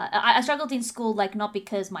 I struggled in school, like, not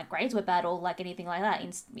because my grades were bad or, like, anything like that.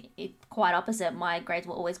 Quite opposite. My grades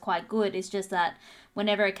were always quite good. It's just that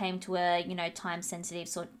whenever it came to a, time-sensitive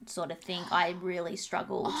sort of thing, I really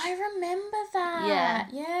struggled. I remember that.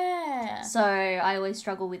 Yeah. So I always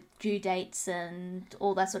struggle with due dates and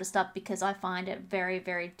all that sort of stuff because I find it very,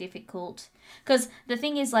 very difficult. Because the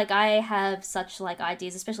thing is, like, I have such, like,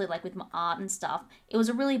 ideas, especially, like, with my art and stuff. It was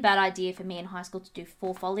a really bad idea for me in high school to do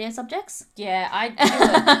 4 folio subjects. Yeah,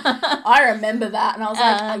 I remember that. And I was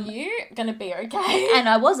like, are you going to be okay? And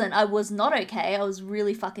I wasn't. I was not okay. I was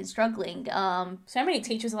really fucking struggling. So many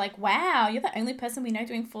teachers are like, wow, you're the only person we know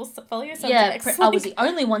doing 4 folio subjects. Yeah, I was the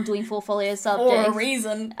only one doing 4 folio subjects. For a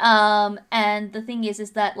reason. And the thing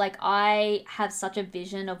is that, like, I have such a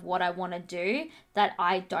vision of what I want to do that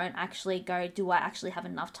I don't actually go, do I actually have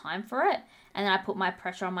enough time for it? And then I put my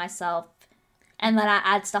pressure on myself, and then I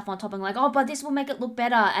add stuff on top and like, oh, but this will make it look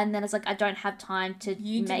better. And then it's like, I don't have time to make it look...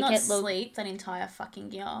 You did not sleep that entire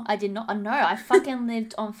fucking year. I did not. No, I fucking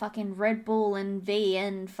lived on fucking Red Bull and V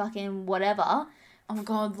and fucking whatever. Oh my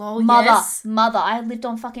God, lol, Mother. I lived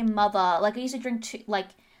on fucking Mother. Like, I used to drink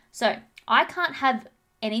so I can't have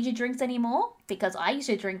energy drinks anymore because I used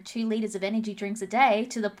to drink 2 liters of energy drinks a day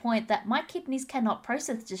to the point that my kidneys cannot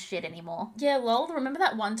process this shit anymore. Yeah, lol. Remember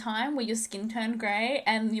that one time where your skin turned grey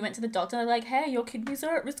and you went to the doctor and they're like, hey, your kidneys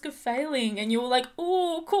are at risk of failing, and you were like,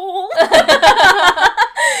 oh, cool.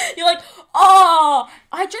 You're like, oh,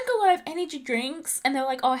 I drink a lot of energy drinks, and they're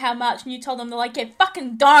like, oh, how much? And you told them, they're like, yeah,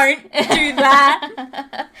 fucking don't do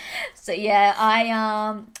that. So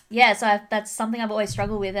yeah, that's something I've always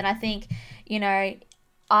struggled with, and I think,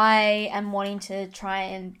 I am wanting to try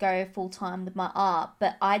and go full-time with my art,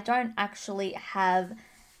 but I don't actually have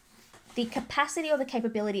the capacity or the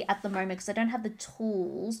capability at the moment because I don't have the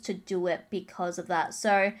tools to do it because of that.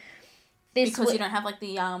 So because you don't have, like,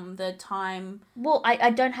 the time... Well,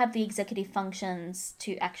 I don't have the executive functions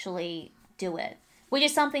to actually do it, which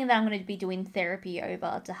is something that I'm going to be doing therapy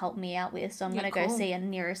over to help me out with. So I'm going to go see a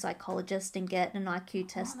neuropsychologist and get an IQ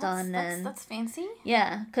test done. That's fancy.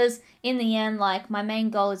 Yeah, because in the end, like, my main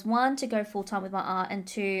goal is 1, to go full-time with my art, and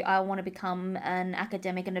 2, I want to become an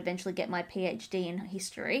academic and eventually get my PhD in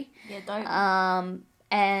history. Yeah, dope.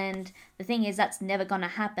 And the thing is, that's never going to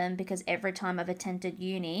happen because every time I've attended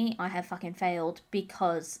uni, I have fucking failed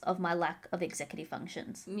because of my lack of executive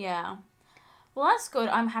functions. Yeah. Well, that's good.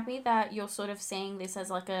 I'm happy that you're sort of seeing this as,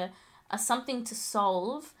 like, a something to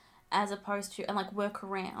solve as opposed to, and, like, work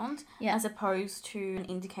around, as opposed to an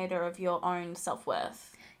indicator of your own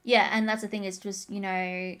self-worth. Yeah, and that's the thing, is just,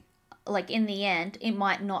 like, in the end, it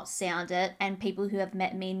might not sound it, and people who have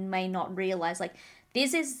met me may not realize, like,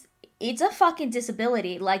 it's a fucking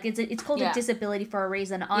disability. Like, it's called a disability for a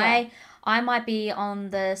reason. Yeah. I might be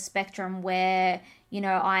on the spectrum where,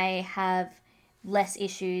 I have less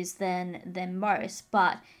issues than most,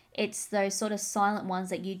 but it's those sort of silent ones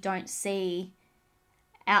that you don't see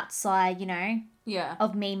outside,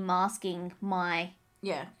 of me masking my...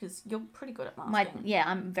 Yeah, because you're pretty good at masking.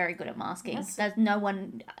 I'm very good at masking. Yes. There's no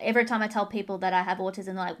one... Every time I tell people that I have autism,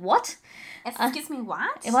 they're like, what? Excuse me,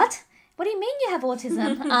 what? What? What do you mean you have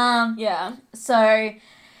autism? Yeah. So...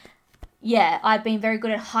 Yeah, I've been very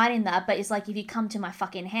good at hiding that, but it's like if you come to my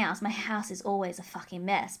fucking house, my house is always a fucking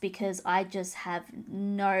mess because I just have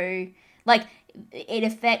no... Like, it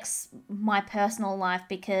affects my personal life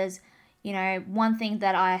because, one thing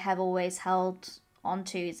that I have always held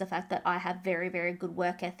onto is the fact that I have very, very good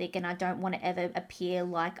work ethic and I don't want to ever appear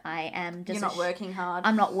like I am just... You're not working hard.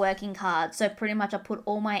 I'm not working hard. So pretty much I put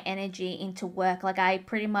all my energy into work. Like, I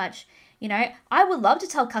pretty much... You know, I would love to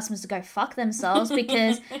tell customers to go fuck themselves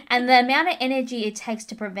because, and the amount of energy it takes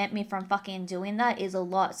to prevent me from fucking doing that is a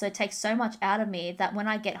lot. So it takes so much out of me that when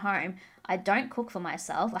I get home, I don't cook for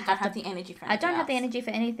myself. I have the energy for anything I don't have else. the energy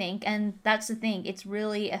for anything. And that's the thing. It's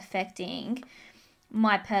really affecting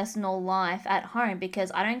my personal life at home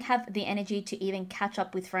because I don't have the energy to even catch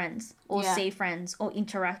up with friends or see friends or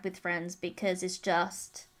interact with friends because it's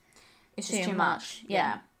just too much.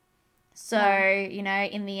 Yeah. So, you know,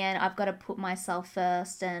 in the end, I've got to put myself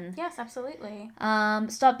first and... Yes, absolutely.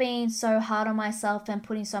 Stop being so hard on myself and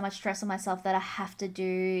putting so much stress on myself that I have to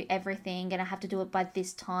do everything and I have to do it by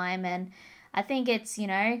this time. And I think it's, you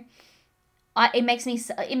know, it makes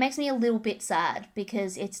me a little bit sad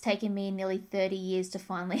because it's taken me nearly 30 years to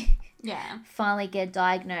finally get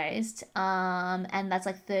diagnosed. And that's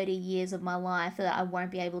like 30 years of my life that I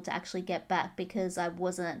won't be able to actually get back because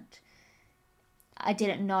I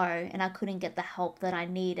didn't know and I couldn't get the help that I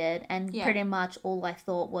needed. And pretty much all I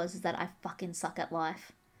thought was that I fucking suck at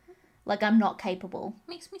life. Like, I'm not capable.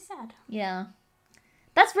 Makes me sad. Yeah.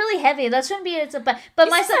 That's really heavy. That shouldn't be but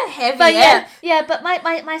my so heavy. But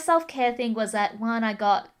but my self-care thing was that one, I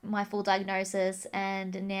got my full diagnosis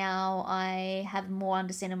and now I have more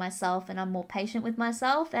understanding of myself and I'm more patient with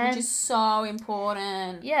myself, and which is so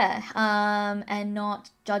important. Yeah. And not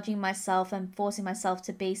judging myself and forcing myself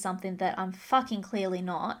to be something that I'm fucking clearly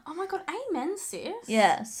not. Oh my god, amen, sis.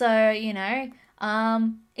 Yeah. So, you know,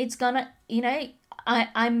 it's gonna, you know,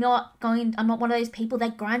 I'm not one of those people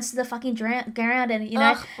that grinds to the fucking ground and, you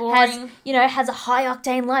know, has a high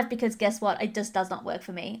octane life, because guess what? It just does not work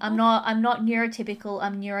for me. I'm not neurotypical,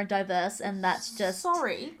 I'm neurodiverse, and that's just how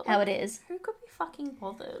it is. Who could be fucking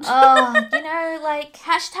bothered? Oh, you know, like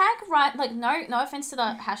hashtag right, like no offense to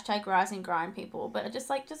the hashtag rise and grind people, but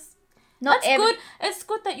just not good. It's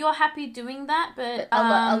good that you're happy doing that, but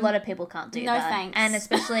a lot of people can't do that. No thanks. And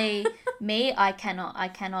especially me, I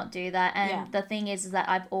cannot do that. And the thing is that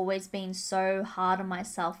I've always been so hard on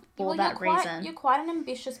myself for that reason. You're quite an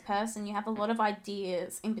ambitious person. You have a lot of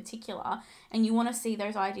ideas in particular, and you want to see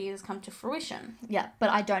those ideas come to fruition. Yeah,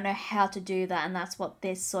 but I don't know how to do that, and that's what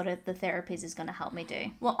this sort of the therapies is going to help me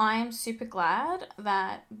do. Well, I am super glad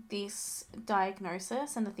that this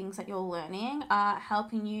diagnosis and the things that you're learning are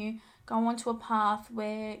helping you go onto a path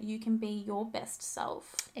where you can be your best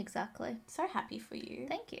self. Exactly. So happy for you.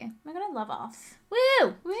 Thank you. Oh my god, I love us.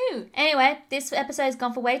 Woo! Woo! Anyway, this episode's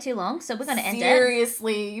gone for way too long, so we're going to end it.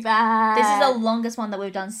 Seriously, that. This is the longest one that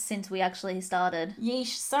we've done since we actually started.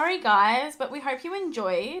 Yeesh. Sorry, guys, but we hope you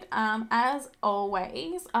enjoyed. As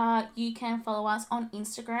always, you can follow us on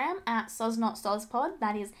Instagram at SozNotSozPod.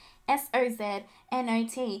 That is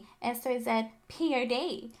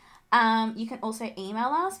SOZNOTSOZPOD. You can also email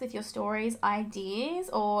us with your stories, ideas,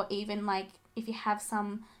 or even like if you have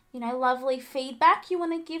some, you know, lovely feedback you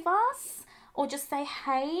want to give us, or just say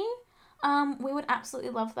hey. We would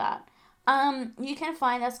absolutely love that. You can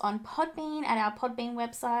find us on Podbean at our Podbean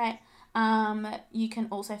website. You can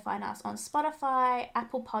also find us on Spotify,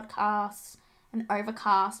 Apple Podcasts, and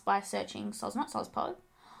Overcast by searching Soz Not Soz Pod.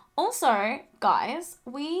 Also, guys,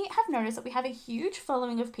 we have noticed that we have a huge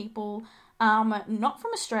following of people not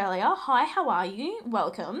from Australia. Hi, how are you?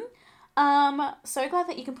 Welcome. So glad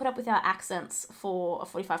that you can put up with our accents for a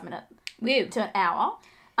 45-minute to an hour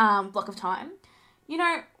block of time. You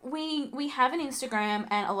know, we have an Instagram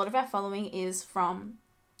and a lot of our following is from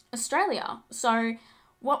Australia. So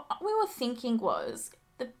what we were thinking was,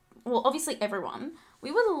 obviously everyone, we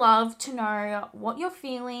would love to know what you're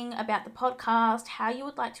feeling about the podcast, how you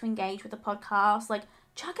would like to engage with the podcast. Like,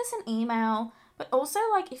 chuck us an email. But also,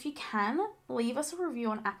 like, if you can, leave us a review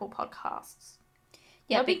on Apple Podcasts.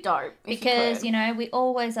 Yeah, that'd be dope. Because, you know, we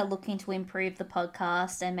always are looking to improve the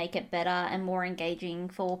podcast and make it better and more engaging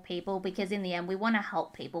for people. Because in the end, we want to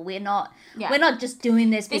help people. We're not just doing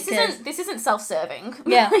this because this isn't self-serving.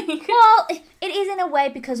 Yeah. Well, it is in a way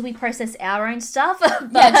because we process our own stuff.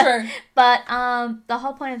 True. But the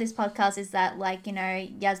whole point of this podcast is that, like, you know,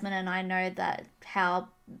 Yasmin and I know that how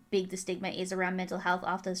big the stigma is around mental health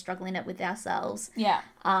after struggling it with ourselves. Yeah.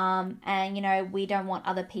 And, you know, we don't want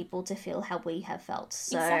other people to feel how we have felt.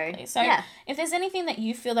 So, exactly. So, if there's anything that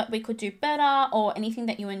you feel that we could do better, or anything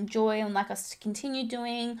that you enjoy and like us to continue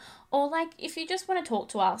doing, or like if you just want to talk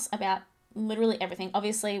to us about literally everything.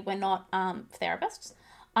 Obviously, we're not therapists.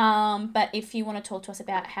 But if you want to talk to us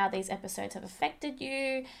about how these episodes have affected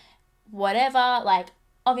you, whatever, like,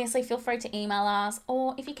 obviously, feel free to email us,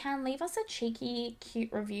 or if you can, leave us a cheeky, cute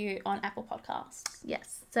review on Apple Podcasts.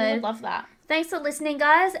 Yes. So we would love that. Thanks for listening,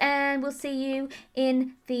 guys, and we'll see you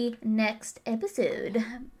in the next episode.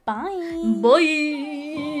 Bye.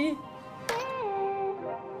 Bye.